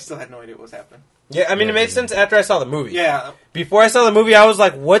 but I still had no idea what was happening. Yeah, I mean, it made sense after I saw the movie. Yeah, Before I saw the movie, I was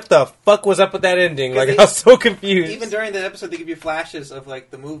like, what the fuck was up with that ending? Like, they- I was so confused. even during the episode, they give you flashes of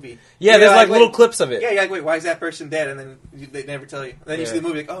like the movie. Yeah, You're there's like wait, little clips of it. Yeah, you're like, wait, why is that person dead? And then they never tell you. And then you Yeah. see the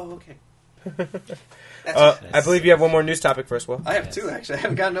movie, like, oh, okay. That's I believe you have one more news topic for us, Will. I have two, actually. I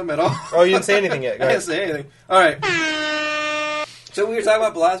haven't gotten them at all. Oh, you didn't say anything yet. Go I ahead. didn't say anything. All right. So we were talking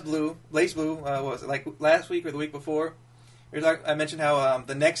about Blaze Blue. What was it, like last week or the week before? I mentioned how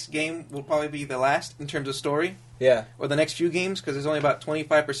the next game will probably be the last in terms of story, Yeah. or the next few games, because there's only about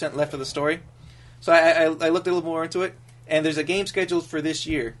 25% left of the story. So I looked a little more into it, and there's a game scheduled for this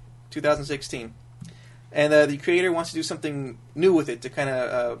year, 2016. And the creator wants to do something new with it to kind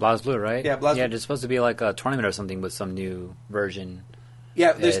of... BlazBlue, right? Yeah, BlazBlue. Yeah, there's supposed to be like a tournament or something with some new version yeah,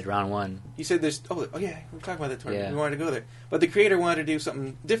 at round one. you said there's... Oh, yeah, we were talking about that tournament. Yeah. We wanted to go there. But the creator wanted to do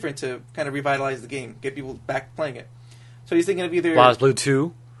something different to kind of revitalize the game, get people back playing it. So he's thinking of either... BlazBlue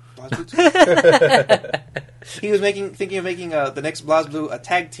 2. BlazBlue 2. He was thinking of making the next BlazBlue a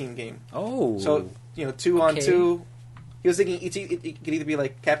tag team game. Oh. So, 2 on Okay. 2. He was thinking it could either be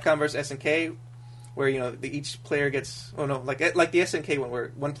like Capcom versus SNK, where, each player gets... Oh, no, like the SNK one,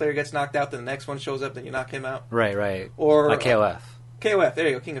 where one player gets knocked out, then the next one shows up, then you knock him out. Right. Or... Like KOF. KOF, there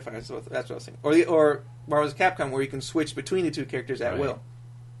you go, King of Fighters. That's what I was thinking. Or Marvel's Capcom, where you can switch between the two characters at Right. will.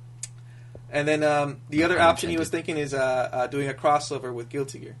 And then the other option he was thinking is doing a crossover with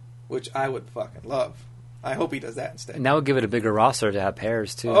Guilty Gear, which I would fucking love. I hope he does that instead. And that would give it a bigger roster to have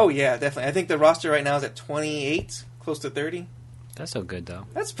pairs, too. Oh, yeah, definitely. I think the roster right now is at 28, close to 30. That's so good, though.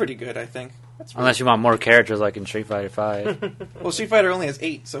 That's pretty good, I think. That's Unless you want more characters like in Street Fighter 5. Well, Street Fighter only has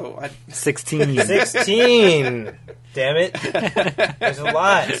 8, so 16. 16. Damn it. There's a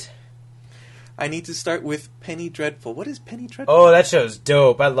lot. I need to start with Penny Dreadful. What is Penny Dreadful? Oh, that show's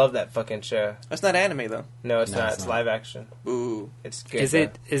dope. I love that fucking show. That's not anime, though. No, it's No, not. it's It's not. live action. Ooh. It's good. Is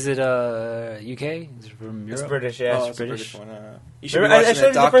though. it UK? Is it from Europe? It's British, yeah. Oh, It's it's a British. British one. You should be Remember, I watching showed you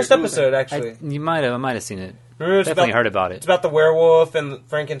that the Doctor first Who episode, thing. actually. I might have seen it. Remember, it's Definitely about, heard about It's it. about the werewolf and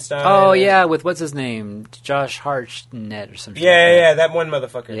Frankenstein. Oh, and- yeah, with what's his name? Josh Hartnett or something. Yeah, that one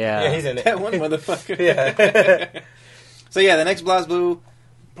motherfucker. Yeah. he's in it. That one motherfucker. Yeah. So yeah, the next BlazBlue,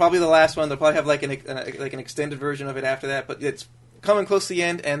 probably the last one. They'll probably have like an extended version of it after that, but it's coming close to the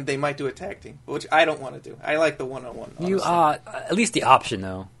end, and they might do a tag team, which I don't want to do. I like the one-on-one. You honestly. at least the option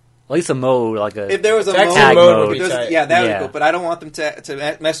though. At least a mode like a. If there was a Tag mode, team mode would be there's- tight. yeah, that Yeah. would go. But I don't want them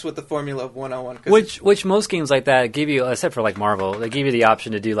to mess with the formula of one-on-one. Which most games like that give you, except for like Marvel, they give you the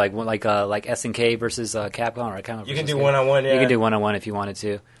option to do like SNK versus Capcom or kind of. You can do one-on-one, yeah. You can do one-on-one if you wanted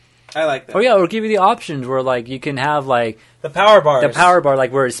to. I like that. Or give you the options where like you can have like The power bars. the power bar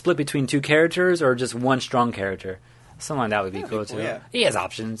like where it's split between two characters or just one strong character. Something like that would be That'd cool be cool, too. yeah. He has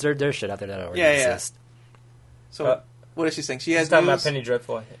options. There's shit out there that already Yeah, yeah. exists. So what is she saying? She has He's talking news? about Penny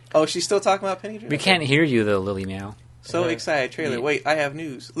Dreadful, I think. Oh, she's still talking about Penny Dreadful? We can't hear you though, Lily Meow. So Yeah. excited, trailer. Yeah. Wait, I have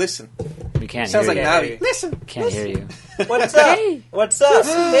news. Listen. We can't Sounds hear like you. Navi. Navi. Listen. Can't hear you. What's up? What's up?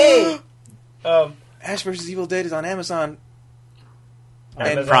 Hey. Ash vs. Evil Dead is on Amazon.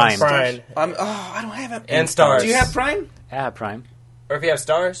 Amazon Prime. Prime. I don't have it. And Stars. Do you have Prime? Ah, Prime. Or if you have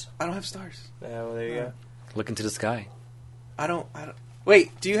Stars. I don't have Stars. Yeah, well, there you go. Look into the sky. I don't.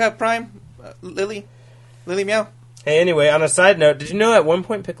 Wait, do you have Prime, Lily? Lily Meow? Hey, anyway, on a side note, did you know at one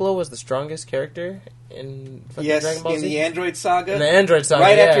point Piccolo was the strongest character in fucking Yes, Dragon Ball in Z? the Android Saga. In the Android Saga,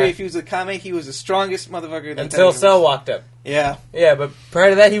 right yeah. after he fused with Kame, he was the strongest motherfucker. Until Cell walked up. Yeah. Yeah, but prior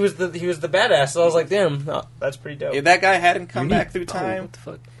to that, he was the badass. So I was like, damn, that's pretty dope. If that guy hadn't come You need back through both. time, What the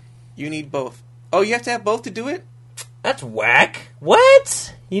fuck? you need both. Oh, you have to have both to do it? That's whack.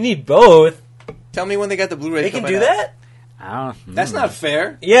 What? You need both. Tell me when they got the Blu-ray. They can coming do out. that? I don't. That's not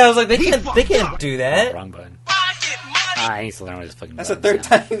fair. Yeah, I was like, they can't do that. Wrong button. I need to learn what this fucking. That's the buttons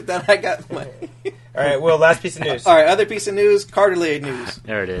third sound. time that I got my... All right, Will, last piece of news. All right, other piece of news, Carter-Lade news.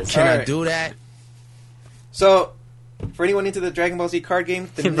 There it is. Can I do that? So, for anyone into the Dragon Ball Z card game,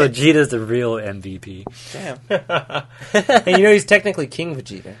 the net- Vegeta's the real MVP. Damn. And you know he's technically King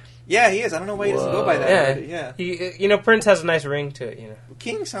Vegeta. Yeah, he is. I don't know why he doesn't go by that. Yeah, already. Yeah. He, Prince has a nice ring to it. You know,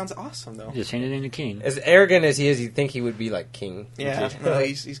 King sounds awesome, though. Just change it into King. as arrogant as he is, you'd think he would be like King. Yeah, Vegeta. no,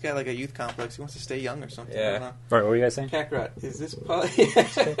 he's got like a youth complex. He wants to stay young or something. I Yeah. don't know. Right, what were you guys saying? Kakarot, is this? All All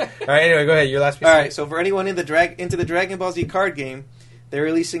right, anyway, go ahead. Your last piece. of right. news. So for anyone into the Dragon Ball Z card game, they're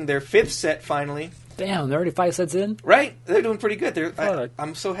releasing their 5th set finally. Damn, they're already 5 sets in. Right? They're doing pretty good. Fuck.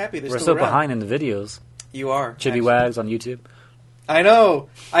 I'm so happy they're We're still so around. behind in the videos. You are. Chibi actually. Wags on YouTube. I know.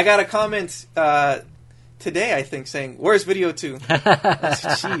 I got a comment today, I think, saying, "Where's video 2?"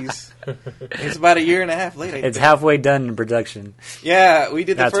 Jeez. It's about a year and a half late. I It's think. halfway done in production. Yeah, we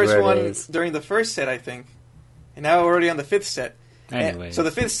did the That's first where it one is. during the first set, I think, and now we're already on the 5th set. Anyway, So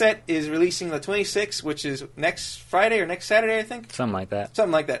the 5th set is releasing the 26th, which is next Friday or next Saturday, I think. something like that.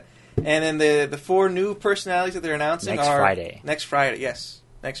 Something like that. And then the 4 new personalities that they're announcing Next are... Friday. Next Friday, yes.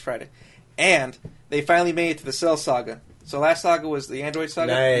 Next Friday. And they finally made it to the Cell Saga. So last saga was the Android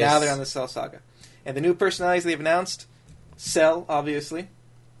Saga. Nice. Now they're on the Cell Saga. And the new personalities they've announced, Cell, obviously,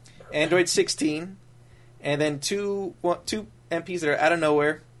 Android 16, and then two MPs that are out of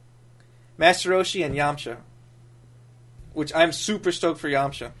nowhere, Master Roshi and Yamcha. Which I'm super stoked for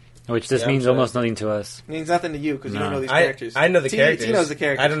Yamcha. Which this Yeah, means I'm almost nothing to us. It means nothing to you because you No. don't know these characters. I know the T characters. knows the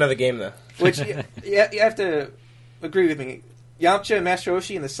characters. I don't know the game though. Which you have to agree with me. Yamcha and Master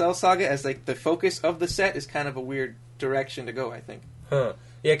Roshi in the Cell Saga as like the focus of the set is kind of a weird direction to go, I think. Huh.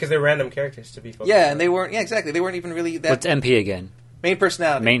 Yeah, because they're random characters to be focused Yeah, on. and they weren't. Yeah, exactly. They weren't even really that What's MP again? main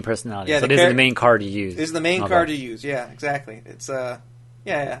personality. Main personality. Yeah, so the this is char- the main card you use. This is the main Okay. card you use. Yeah, exactly. It's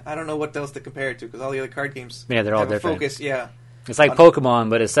yeah. I don't know what else to compare it to because all the other card games. Yeah, they're all have a different. Focus. Yeah, It's like Pokemon,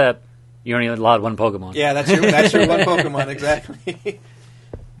 but except you only allowed one Pokemon. yeah. That's your one Pokemon exactly.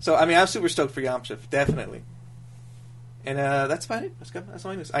 So I mean, I'm super stoked for Yamcha, definitely. And that's about it. That's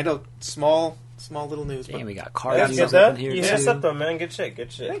all I news. I know small little news. Damn, But we got That's card That's news good good though. up in here You too. messed up though, man. Good shit.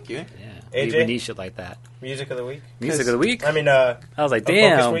 Good shit. thank you. Yeah, AJ? we need shit like that. Music of the week. Music of the week. I mean, I was like, Unfocused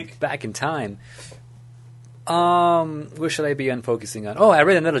damn, week? back in time. What should I be unfocusing on? Oh, I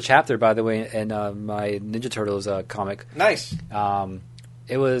read another chapter, by the way, in my Ninja Turtles comic. Nice.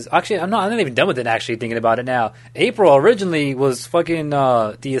 It was actually I'm not even done with it. Actually, thinking about it now, April originally was fucking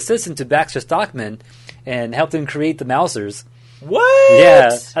the assistant to Baxter Stockman and helped him create the Mousers. what? Yeah,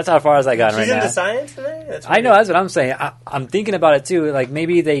 that's how far as I got She's right now. into science today. That's I know, that's what I'm saying. I'm thinking about it too. Like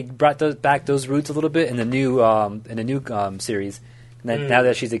maybe they brought back those roots a little bit in the new series. Now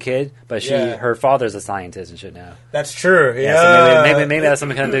that she's a kid, but Yeah. her father's a scientist and shit now. That's true. Yeah. So maybe that's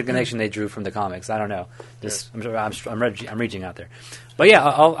some kind of connection they drew from the comics. I don't know. Just I'm reaching out there, but yeah,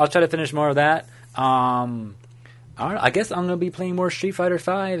 I'll try to finish more of that. I guess I'm gonna be playing more Street Fighter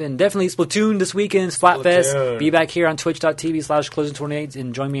V and definitely Splatoon this weekend. Splatfest. Splatoon. Be back here on Twitch.tv/Closing28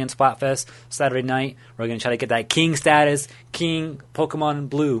 and join me on Splatfest Saturday night. We're gonna try to get that King status, King Pokemon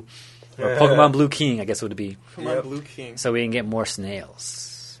Blue, or Pokemon Blue King, I guess it would be, Come on, Blue King. so we can get more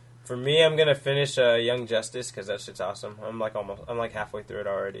snails. For me, I'm gonna finish Young Justice because that shit's awesome. I'm like halfway through it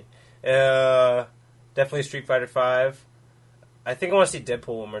already. Definitely Street Fighter V. I think I want to see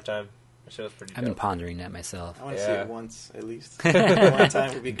Deadpool one more time. That shit was pretty I've been dope. pondering that myself. I want to see Yeah. it once at least. One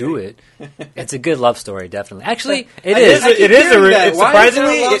time would be Do great. it. It's a good love story, definitely. Actually, it I is. keep It is hearing a re- that. it's Why is there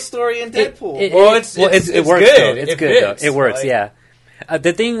surprisingly- a love it- story in Deadpool? Well, it's it works. good. Though. It's It good. fits. Though. It works. Like- Yeah.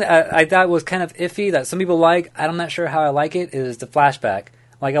 The thing I thought was kind of iffy that some people like, I'm not sure how I like it, is the flashback.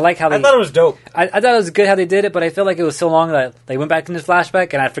 Like I like how they. I thought it was dope. I thought it was good how they did it, but I feel like it was so long that they went back in this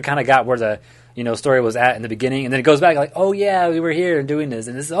flashback, and I kind of got where the story was at in the beginning, and then it goes back like, oh yeah, we were here and doing this,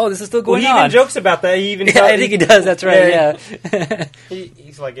 and this is still Well, going he on. even jokes about that. He even Yeah, I think he does. That's right. Yeah.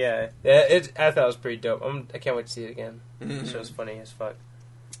 He's like, yeah. I thought it was pretty dope. I can't wait to see it again. The show's funny as fuck,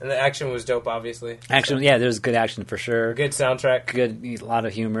 and the action was dope. Obviously, Action. Yeah, there's good action for sure. good soundtrack. Good, a lot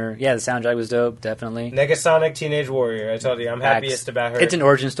of humor. Yeah, the soundtrack was dope. Definitely. Negasonic Teenage Warrior. I told you, I'm happiest about her. It's an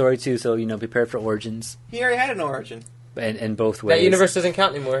origin story too, so prepare for origins He already had an origin. in both ways. that universe doesn't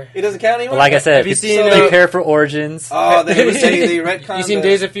count anymore. It doesn't count anymore. Well, like I said, Have you seen, prepare for origins. Oh, they retconned. You seen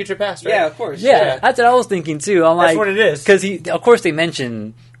Days of Future Past, right? Yeah, of course. Yeah, that's what I was thinking too. I'm That's like, what it is. because of course, they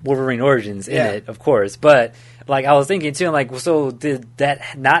mention Wolverine origins in Yeah. it, of course. But like, I was thinking too. I'm like, well, so did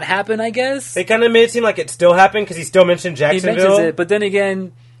that not happen? I guess They kind of made it seem like it still happened because he still mentioned he Jacksonville. mentions it, but then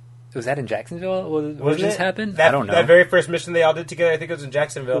again, was that in Jacksonville? Wasn't Origins it? happened? That, I don't know. That very first mission they all did together, I think it was in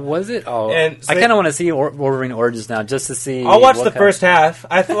Jacksonville. Was it? Oh, And so I kind of want to see Wolverine origins now, just to see. I'll watch what the kind- first half.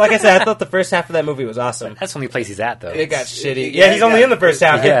 Like I said, I thought the first half of that movie was awesome. That's the only place he's at, though. It got shitty. Yeah, Yeah, he's only in the first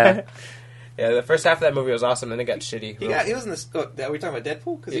half. Yeah. Yeah, the first half of that movie was awesome, and it got shitty. He was in this. Oh, are we talking about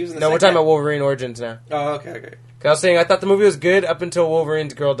Deadpool? Because he was in the. No, we're second talking about Wolverine Origins now. Oh, okay. 'Cause I was saying I thought the movie was good up until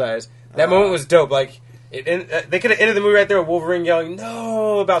Wolverine's girl dies. That moment was dope. Like they could have ended the movie right there with Wolverine yelling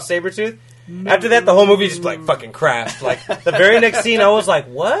 "No" about Sabretooth. After that, the whole movie just like fucking crashed. Like the very next scene, I was like,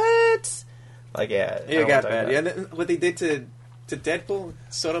 "What?" Like yeah, I It don't got wanna talk bad. about Yeah, it. and then what they did to Deadpool,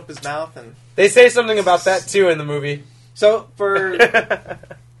 sewed up his mouth, and They say something about that too in the movie. so for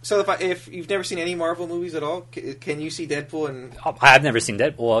so if you've never seen any Marvel movies at all, can you see Deadpool and Oh, I've never seen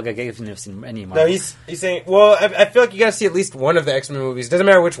Deadpool. Well, I've never seen any Marvel. No, he's saying. Well, I feel like you gotta see at least one of the X-Men movies. Doesn't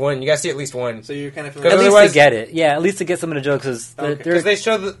matter which one. You gotta see at least one. so you're kind of At familiar? least otherwise- to get it. Yeah, at least to get some of the jokes. Because Okay. Because they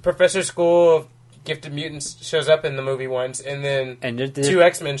show the Professor School of Gifted Mutants shows up in the movie once, and then they're- two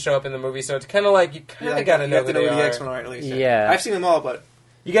X-Men show up in the movie. So it's kind of like you kind of gotta know you have who to know they who the are. X-Men are at least. Yeah. I've seen them all, but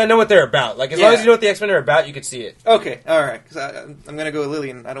You gotta know what they're about. Like, as long as you know what the X-Men are about, you could see it. Okay, all right. Because I'm going to go with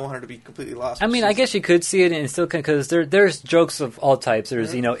Lillian. I don't want her to be completely lost. I mean, I guess you could see it and still because there's jokes of all types.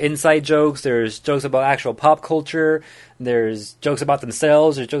 There's inside jokes. There's jokes about actual pop culture. There's jokes about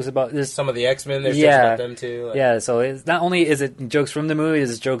themselves. There's jokes about this. Some of the X-Men, there's jokes about them too. Like. Yeah, so it's not only is it jokes from the movie,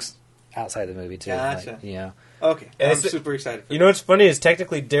 it's jokes outside the movie too. Gotcha. Like, yeah. Okay, And I'm super excited. You know what's funny is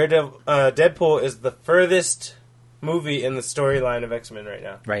technically Deadpool is the furthest movie in the storyline of X-Men right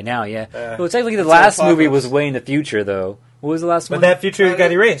now. Right now, yeah. Well, it's technically the Until last movie Apocalypse. was way in the future, though. What was the last But one? that future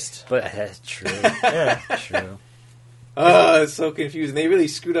got erased. But that's true. Yeah. True. Oh, it's so confusing. They really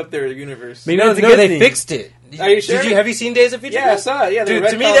screwed up their universe. Maybe No, it's a good they thing. fixed it. Are you sure? Have you seen Days of Future Yeah, I Past? saw it. Yeah, they Dude,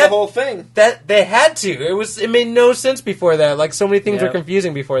 to me, retconned the whole thing. That they had to. It made no sense before that. Like so many things Yeah. were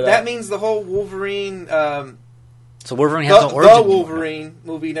confusing before that. That means the whole Wolverine, So Wolverine has no the origin. anymore. Wolverine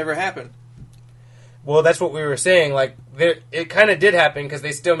movie never happened. Well, that's what we were saying. Like, it kind of did happen because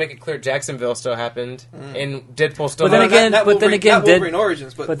they still make it clear Jacksonville still happened, and Deadpool still. But then happened. again- not but then Wolverine, again, not Wolverine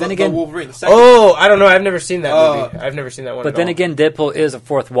Origins, but then the again- Wolverine. The second. Oh, I don't know. I've never seen that Oh. movie. I've never seen that one. But at then all. again, Deadpool is a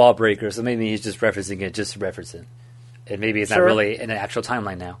fourth wall breaker, so maybe he's just referencing it just to reference it. And maybe it's not Sure. really in an actual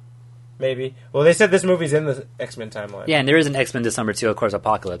timeline now. maybe. Well, they said this movie's in the X-Men timeline. Yeah, and there is an X-Men December 2, of course,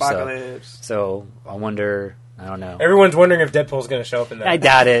 Apocalypse. Apocalypse. So I wonder, I don't know. Everyone's wondering if Deadpool's going to show up in that. I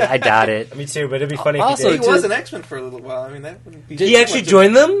doubt it. Me too, but it'd be funny Also, if He he did. was an X-Men for a little while. I mean, that wouldn't be. Did he actually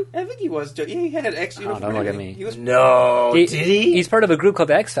join them? I think he was. Yeah, he had an X Oh, uniform. don't look at and everything. me. He was, No, did he? He's part of a group called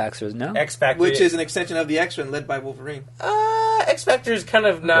the X Factors, no? X Factor, which is an extension of the X-Men led by Wolverine. X Factor is kind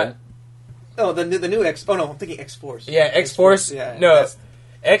of not. Okay. Oh, the new X. Oh no, I'm thinking X-Force. Yeah, X Force. Yeah, No, that's-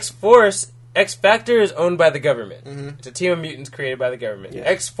 X Force. X Factor is owned by the government. Mhm. It's a team of mutants created by the government. Yeah.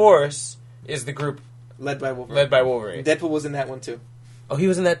 X Force is the group led by Wolverine. led by Wolverine. Deadpool was in that one too. Oh, he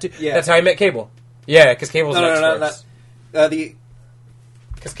was in that too. Yeah. That's how he met Cable. Yeah, because Cable's No, an X no, Force. the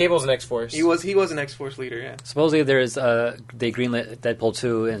Because Cable's an X Force. he was an X-Force leader. Yeah. Supposedly there's they greenlit Deadpool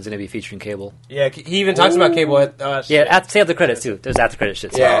 2 and it's going to be featuring Cable. Yeah, he even talks about Cable at. Yeah, say after credits too. There's after credit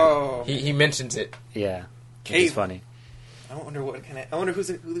shit. So. Yeah. Oh. He mentions it. Yeah. Cable. It's funny. I wonder what kind of. I wonder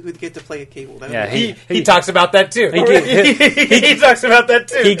who would get to play a Cable. That would Yeah, be- He talks about that too. He He talks about that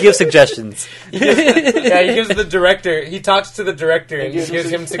too. He gives suggestions. Yeah, he gives the director. He talks to the director and gives gives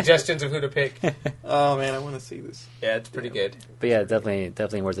him him suggestions of who to pick. Oh man, I want to see this. Yeah, it's pretty good. But yeah,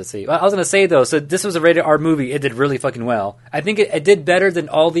 definitely worth to see. Well, I was gonna say though, so this was a rated R movie. It did really fucking well. I think it did better than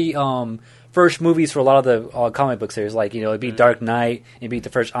all the first movies for a lot of the comic book series. Like it beat Dark Knight, it beat the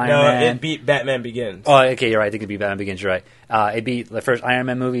first Iron No, Man. it beat Batman Begins. Oh, okay, you're right. I think it beat Batman Begins. You're right. It beat the first Iron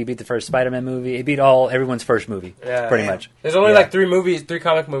Man movie. It beat the first Spider-Man movie. It beat everyone's first movie. Yeah. pretty Damn. much. There's only Yeah. like three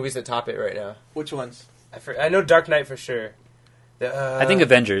comic movies that top it right now. Which ones? I know Dark Knight for sure. I think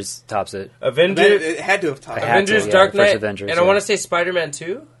Avengers tops it. Avengers, It had to have topped. I had Avengers, to, yeah, Dark the first Knight, Avengers, and I yeah. want to say Spider-Man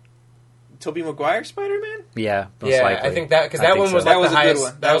 2. Tobey Maguire Spider-Man. Yeah, most Yeah, likely. I think that because I that think one was so. like That was the a good highest.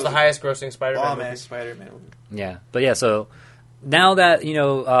 one. That That was the was highest grossing Spider-Man Bomb movie. ass Spider-Man. Yeah, but yeah, so now that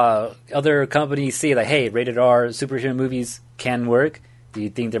other companies see that hey, rated R superhero movies can work, do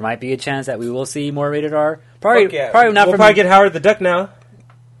you think there might be a chance that we will see more rated R? Probably, Fuck yeah. probably not. We'll from probably get Howard the Duck now.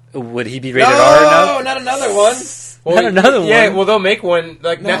 Would he be rated R No, enough? not another one. Not another Yeah, one. well they'll make one.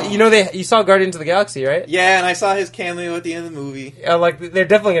 Like No. now, you saw Guardians of the Galaxy, right? Yeah, and I saw his cameo at the end of the movie. Like they're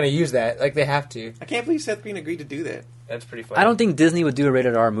definitely going to use that. Like they have to. I can't believe Seth Green agreed to do that. That's pretty funny. I don't think Disney would do a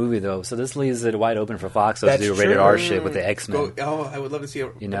rated R movie though, so this leaves it wide open for Fox to That's do a rated true. R shit with the X Men. I would love to see a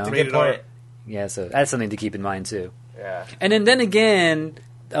You know? That's a rated good point. R. Yeah, so that's something to keep in mind too. Yeah. And then again,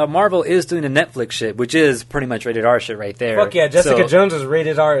 Marvel is doing the Netflix shit, which is pretty much rated R shit right there. Fuck yeah, Jessica So, Jones is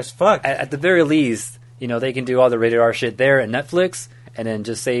rated R as fuck. At the very least, they can do all the rated R shit there at Netflix, and then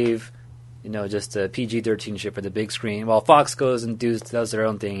just save, just the PG-13 shit for the big screen. While Fox goes and does their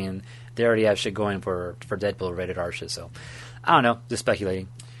own thing, and they already have shit going for Deadpool rated R shit. So I don't know, just speculating.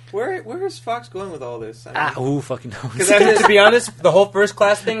 Where is Fox going with all this? I mean, Who fucking knows? To be honest, the whole First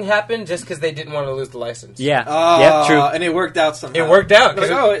Class thing happened just because they didn't want to lose the license. Yeah, yeah, true. And it worked out somehow. It worked out, Like,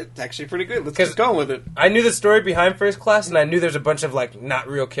 'cause it's actually pretty good. Let's just go with it. I knew the story behind First Class, and I knew there's a bunch of like not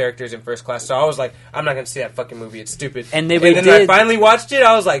real characters in First Class, so I was like, I'm not gonna see that fucking movie. It's stupid. And they then did. I finally watched it.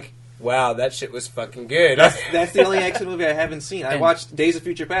 I was like, wow, that shit was fucking good. That's the only X-Men movie I haven't seen. I And- watched Days of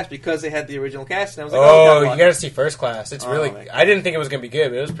Future Past because they had the original cast, and I was like, Oh, oh, you gotta see First Class. It's Oh, really. my God. I didn't think it was gonna be good,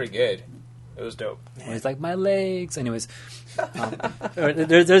 but it was pretty good. It was dope. And he's like, my legs. Anyways,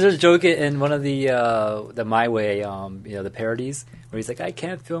 there's a joke in one of the My Way, the parodies where he's like, I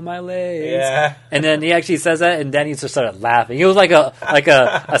can't feel my legs. Yeah. And then he actually says that, and Danny just started laughing. It was like a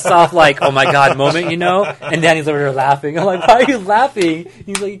soft, like, oh my god moment, you know? And Danny's over there laughing. I'm like, why are you laughing?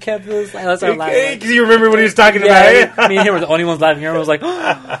 He's like, you can't feel his legs. I started laughing. Because you remember what he was talking Yeah, about. me and him were the only ones laughing. Everyone was like,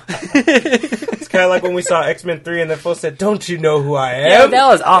 It's kind of like when we saw X-Men 3 and the fool said, don't you know who I yeah, am? that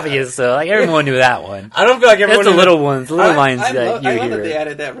was obvious, though. Like, everyone knew that one. I don't feel like everyone... It's the in little ones, the little lines I that love you that hear. they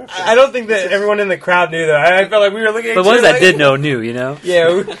added that reference. I don't think that everyone in the crowd knew that. I felt like we were looking at The each ones other that like- did know knew, you know?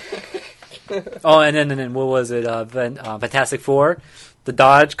 Yeah. Oh, and then what was it? Fantastic Four, the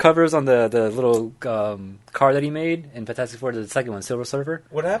Dodge covers on the little car that he made in Fantastic Four, the second one, Silver Surfer.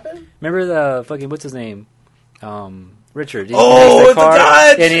 What happened? Remember the fucking what's his name? Richard. He Oh, makes the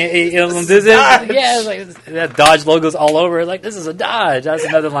Dodge! and he does it. Dodge! Yeah, it's like that Dodge logo's all over. Like, this is a Dodge. That's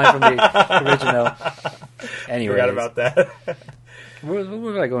another line from the original. Anyway, Forgot about that. where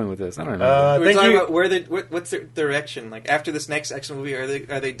was I going with this? I don't know. We're Thank talking you. about what's their direction? Like after this next X-Men movie, are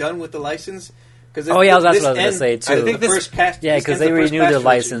they done with the license? Because Oh, yeah, that's what I was gonna say, too. I think this- the first cast. Yeah, this because ends they the first renewed their cast trilogy.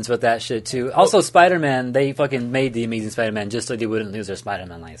 license with that shit too. Also, Spider-Man, they fucking made the Amazing Spider-Man just so they wouldn't lose their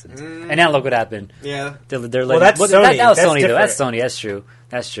Spider-Man license. And now look what happened. Yeah, They're Well, that's Sony. That was That's Sony, though. That's different. Sony. That's true.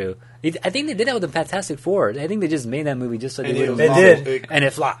 That's true. I think they did that with the Fantastic Four. I think they just made that movie just so they And it wouldn't was They lose did. it. And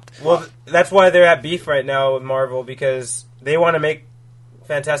it flopped. Well, that's why they're at beef right now with Marvel, because they want to make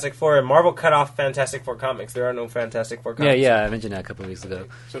Fantastic Four, and Marvel cut off Fantastic Four comics. There are no Fantastic Four Yeah, comics. yeah. I mentioned that a couple of weeks ago.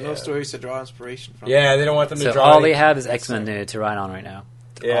 so no stories to draw inspiration from. Yeah, they don't want them to So draw all any- they have is X-Men to ride on right now.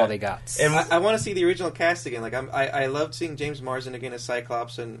 Yeah. All they got. And I want to see the original cast again. Like I loved seeing James Marsden again as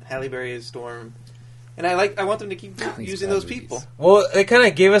Cyclops and Halle Berry as Storm, and I want them to keep These using bad those movies. people. well, it kind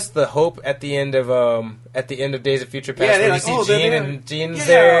of gave us the hope at the end of Days of Future Past, Yeah, they're where like, you oh, see they're Jean there. and Jean's Yeah.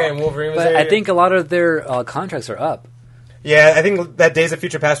 there and Wolverine was But there. I think a lot of their contracts are up. yeah, I think that Days of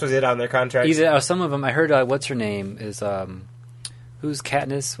Future Past was it on their contract. Either some of them. I heard what's her name is who's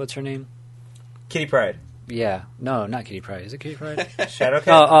Katniss? What's her name? Kitty Pryde, Yeah, no, not Kitty Pryde. Is it Kitty Pryde?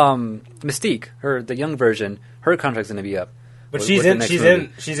 Shadowcat, Mystique, the young version. Her contract's going to be up. but with- she's with the in. next She's movie.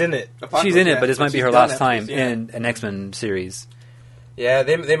 in. She's in it. She's in it, but this might be she's her done last after time this, yeah. in an X-Men series. Yeah,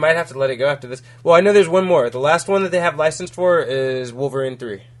 they might have to let it go after this. Well, I know there's one more. The last one that they have licensed for is Wolverine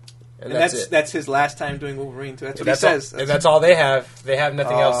 3. And that's that's it. that's his last time doing Wolverine too. That's what That's he all, says. and that's all they have. They have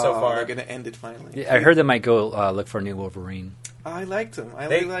nothing else so far. They're gonna end it finally. Yeah, I heard they might go look for a new Wolverine. I liked him. I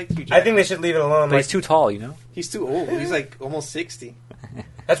They- really liked Hugh I Jackman. think they should leave it alone. But Like, he's too tall, you know? He's too old. He's like almost 60.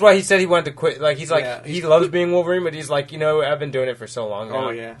 that's why he said he wanted to quit. Like he's like Yeah, he he's- loves being Wolverine, but he's like, I've been doing it for so long now. Oh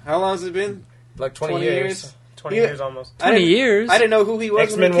yeah. How long has it been? Like 20 20 years. years? 20 Yeah. years almost. 20 years? I didn't know who he was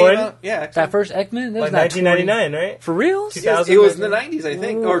X-Men when he came 1? out. Yeah, X-Men. That first X-Men? That was Like not 1999, right? For real? 2000, It was in the 90s, I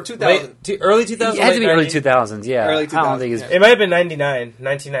think, or 2000. Early 2000s. It had to be late early 90s. 2000s, yeah. Early I don't 2000s, think it's yeah. It might have been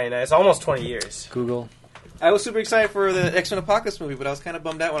 1999. It's almost 20 years. Google. I was super excited for the X-Men Apocalypse movie, but I was kind of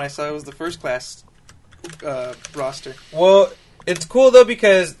bummed out when I saw it was the first class roster. Well, it's cool though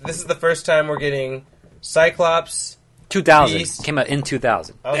because this is the first time we're getting Cyclops. 2000. Beast. Came out in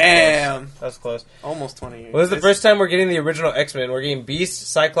 2000. That was Damn. close. That was close. Almost 20 years. Well, this is the first time we're getting the original X-Men. We're getting Beast,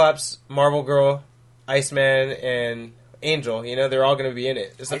 Cyclops, Marvel Girl, Iceman, and Angel. They're all going to be in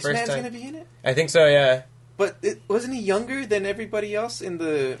it. It's the Iceman's first time. going to be in it? I think so, yeah. But wasn't he younger than everybody else in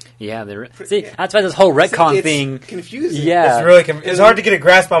the... Yeah, see, that's why this whole retcon it's thing. confusing. Yeah. It's really it's hard to get a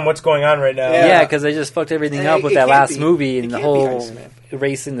grasp on what's going on right now. Yeah. Yeah, because they just fucked everything It- up with it that can't last be. movie It and the can't be whole Iceman.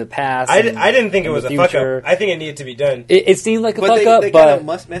 erasing the past. I and- didn't think it and was the a fuck future. up. I think it needed to be done. It seemed like a But fuck they up, kind but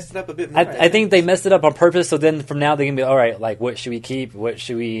of messed it up a bit more. I think they messed it up on purpose. So then from now they can be all right. Like, what should we keep? What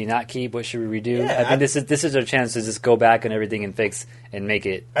should we not keep? What should we redo? Yeah, I think this is their chance to just go back and everything and fix and make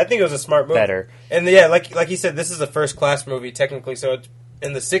it. I think it was a smart move. Better. And yeah, like you said, this is a first class movie technically. So it's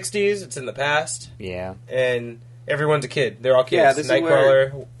in the 60s. It's in the past, Yeah, and everyone's a kid. They're all kids. Yeah, this is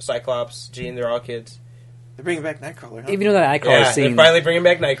Nightcrawler, Cyclops, Jean. They're all kids. They're bringing back Nightcrawler, huh? even though that Nightcrawler Yeah, they're scene, finally bringing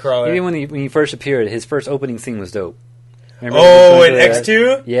back Nightcrawler. even when he first appeared, his first opening scene was dope. Remember Oh, when in he was going through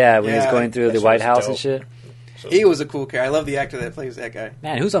X2? Yeah, when he was Yeah, going through that the shit White was House and dope. shit. He was a cool character. I love the actor that plays that guy.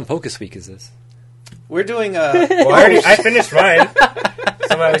 Man, who's on Focus Week? Is this? We're doing... Well, I finished mine.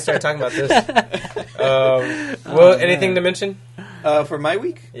 Somehow we started talking about this. Anything to mention? for my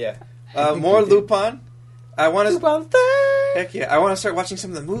week, Yeah. more Lupin. I want to... Lupin thing. Heck yeah. I want to start watching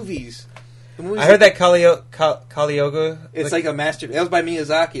some of the movies. The movies I heard that Kalioga. It's like a masterpiece. That was by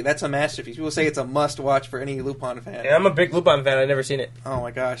Miyazaki. That's a masterpiece. People say it's a must-watch for any Lupin fan. And I'm a big Lupin fan. I've never seen it. Oh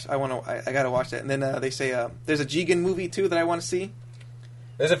my gosh, I gotta watch that. And then they say there's a Jigen movie too that I want to see.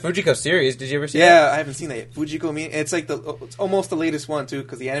 There's a Fujiko series. Did you ever see Yeah, that? I haven't seen that yet. Fujiko Me. It's like it's almost the latest one too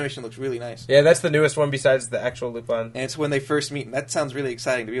because the animation looks really nice. Yeah, that's the newest one besides the actual Lupin. And it's when they first meet. And that sounds really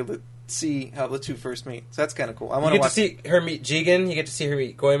exciting to be able see how the two first meet. So that's kind of cool. I You want to get to watch. see her meet Jigen. You get to see her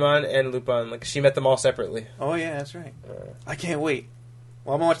meet Goemon and Lupin. Like she met them all separately. Oh yeah, that's right. I can't wait.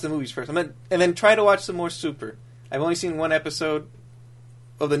 Well, I'm gonna watch the movies first, and then try to watch some more Super. I've only seen one episode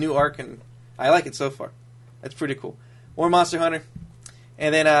of the new arc, and I like it so far. That's pretty cool. More Monster Hunter,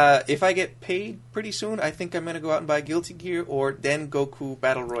 and then if I get paid pretty soon, I think I'm gonna go out and buy Guilty Gear or Den Goku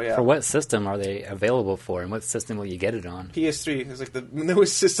Battle Royale. For what system are they available for, and what system will you get it on? PS3 is like the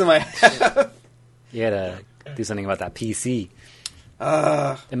newest system I have. You gotta do something about that PC.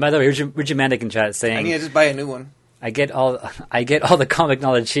 Uh, And by the way, Richard Mandic in chat I need saying, to just buy a new one. I get all the comic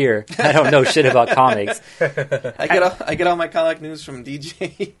knowledge here. I don't know shit about comics. I get all my comic news from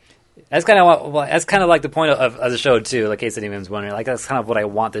DJ. That's kind of that's kind of like the point of the show too. Like in case anyone's wondering, like that's kind of what I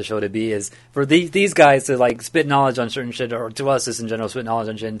want the show to be, is for these guys to like spit knowledge on certain shit, or to us just in general spit knowledge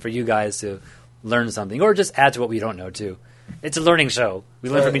on shit, and for you guys to learn something or just add to what we don't know too. It's a learning show. We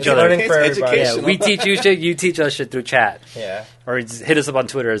learn from each It's other. learning for everybody. Yeah, we teach you shit, you teach us shit through chat. Yeah. Or just hit us up on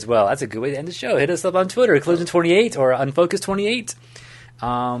Twitter as well. That's a good way to end the show. Hit us up on Twitter, Collision28 or Unfocused28.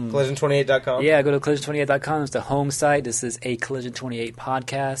 Collision28.com. Yeah, go to collision28.com. It's the home site. This is a Collision28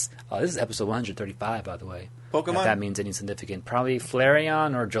 podcast. This is episode 135, by the way. Pokemon? If that means any significant. Probably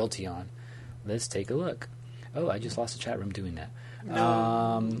Flareon or Jolteon. Let's take a look. Oh, I just lost the chat room doing that.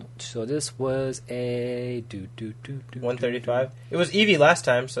 So this was a 135. It was Eevee last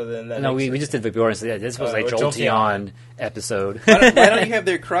time, so then that No, makes we sense. just did Vaporeon. So yeah, this was like or Jolteon Jolteon. episode. Why don't you have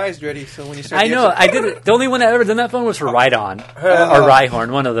their cries ready so when you start? I the know. episode- I did it. The only one I ever done that phone was for Rhydon or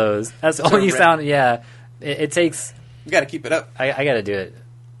Rhyhorn, one of those. That's the only sound. Yeah, it takes. You got to keep it up. I got to do it.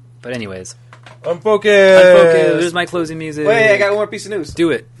 But anyways, Unfocused. There's my closing music. Wait, I got one more piece of news. Do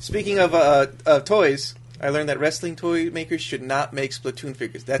it. Speaking of toys, I learned that wrestling toy makers should not make Splatoon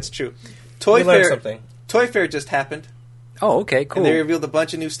figures. That's true. We learned something. Toy Fair just happened, Oh, okay, cool. and they revealed a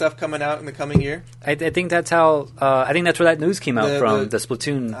bunch of new stuff coming out in the coming year. I think that's how. I think that's where that news came out from. the- The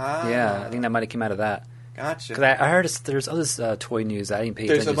Splatoon. Ah. Yeah, I think that might have come out of that. Gotcha. Because I heard there's other toy news I didn't pay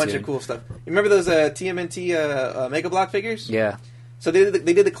There's attention a bunch to. of cool stuff. You remember those TMNT Mega Block figures? Yeah. So they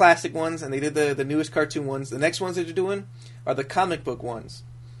did the classic ones, and they did the newest cartoon ones. The next ones that they're doing are the comic book ones.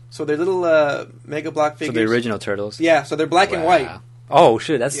 So they're little Mega Block figures. So the original turtles. Yeah, so they're black and white. Wow. Oh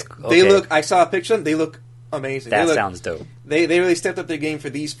shit, that's Yeah, okay. They look. I saw a picture of them. They look amazing. That They look- sounds dope. They really stepped up their game for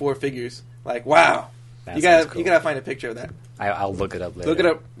these 4 figures. Like wow, That you gotta sounds cool. you gotta find a picture of that. I'll look it up later. Look it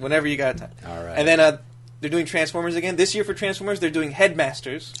up whenever you got time. All right. And then they're doing Transformers again this year. For Transformers, they're doing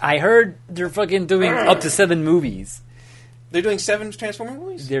Headmasters. I heard they're fucking doing up to 7 movies. They're doing 7 Transformer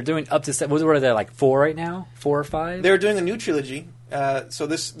movies. They're doing up to 7. What are they, like 4 right now? 4 or 5? They're doing a new trilogy. So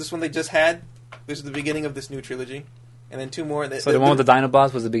this one they just had. This is the beginning of this new trilogy, and then 2 more. So the one with the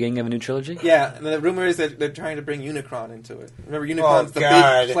Dinobots was the beginning of a new trilogy? Yeah, and the rumor is that they're trying to bring Unicron into it. Remember, Oh, Unicron's the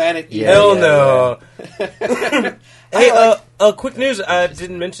God. big planet. Yeah. Hell yeah, no. Hey, quick news. I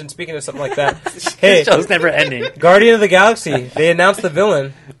didn't mention, speaking of something like that. Hey, This show's never ending. Guardian of the Galaxy. They announced the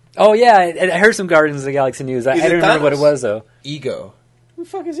villain. Oh, yeah. I heard some Guardians of the Galaxy news. I Is don't it remember what it Thanos? was, though. Ego. Who the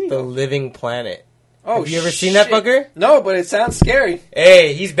fuck is he? The living planet. Oh, Have you ever seen that shit. fucker? No, but it sounds scary.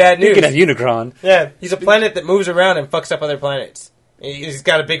 Hey, he's bad news. Speaking of Unicron. Yeah, he's a planet that moves around and fucks up other planets. He's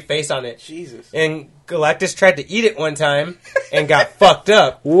got a big face on it. Jesus. And Galactus tried to eat it one time and got fucked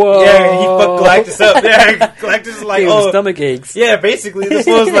up. Whoa. Yeah, he fucked Galactus up. Yeah, Galactus is like, Gave him oh. stomach aches. Yeah, basically, this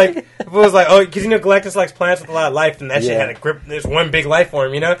was like, oh, because Galactus likes planets with a lot of life, and that shit Yeah. had a grip. There's one big life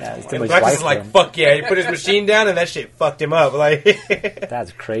form, Yeah, and it's too much Galactus life is like, for him. fuck yeah. He put his machine down, and that shit fucked him up. Like,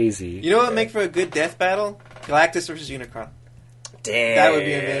 That's crazy. You know what would make for a good death battle? Galactus versus Unicron. damn, That would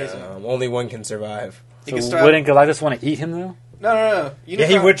be amazing. Only one can survive. You could So start. wouldn't Galactus want to eat him, though? No. Yeah,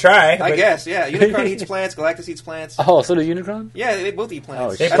 he Unicron- would try. I but guess. Yeah, Unicron eats plants. Galactus eats plants. Oh, so does Unicron? Yeah, they both eat plants.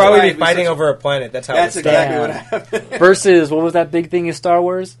 Oh, They'd shit. probably That's be why fighting such- over a planet. That's how That's it would start. exactly Damn. what happened. Versus, what was that big thing in Star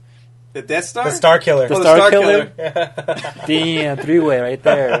Wars? The Death Star. The Star Killer. The Oh, Star Star Killer? Killer. Damn, 3-way right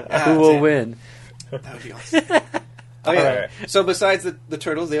there. Ah, Who will damn. win? That would be awesome. Oh, yeah. Alright. So besides the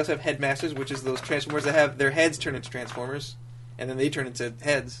turtles, they also have Headmasters, which is those Transformers that have their heads turn into Transformers, and then they turn into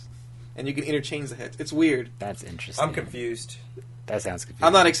heads, and you can interchange the heads. It's weird. That's interesting. I'm confused. That sounds confusing.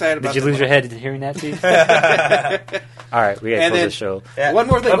 I'm not excited about. Did you that lose your one. head hearing that, Steve? All right, we got to And close then- the show. Yeah. One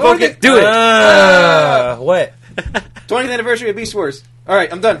more thing. I'm One more focused. thing. Do it. What? 20th anniversary of Beast Wars. All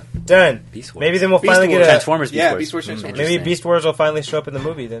right, I'm done. Done. Beast Wars. Maybe then we'll Beast finally Wars. get a. Transformers Beast Yeah, Wars. Beast Wars Transformers. Maybe Interesting. Beast Wars will finally show up in the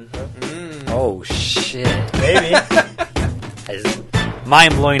movie then. Huh? Oh, shit. Maybe.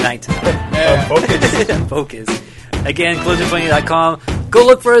 Mind-blowing night tonight. Yeah. Focus. Focus. Again, collision20.com. Go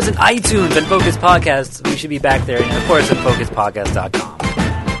look for us in iTunes and Focus Podcasts. We should be back there. And, of course, at focuspodcast.com.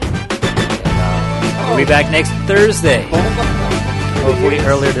 And, we'll be back next Thursday. hopefully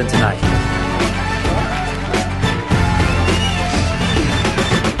earlier than tonight.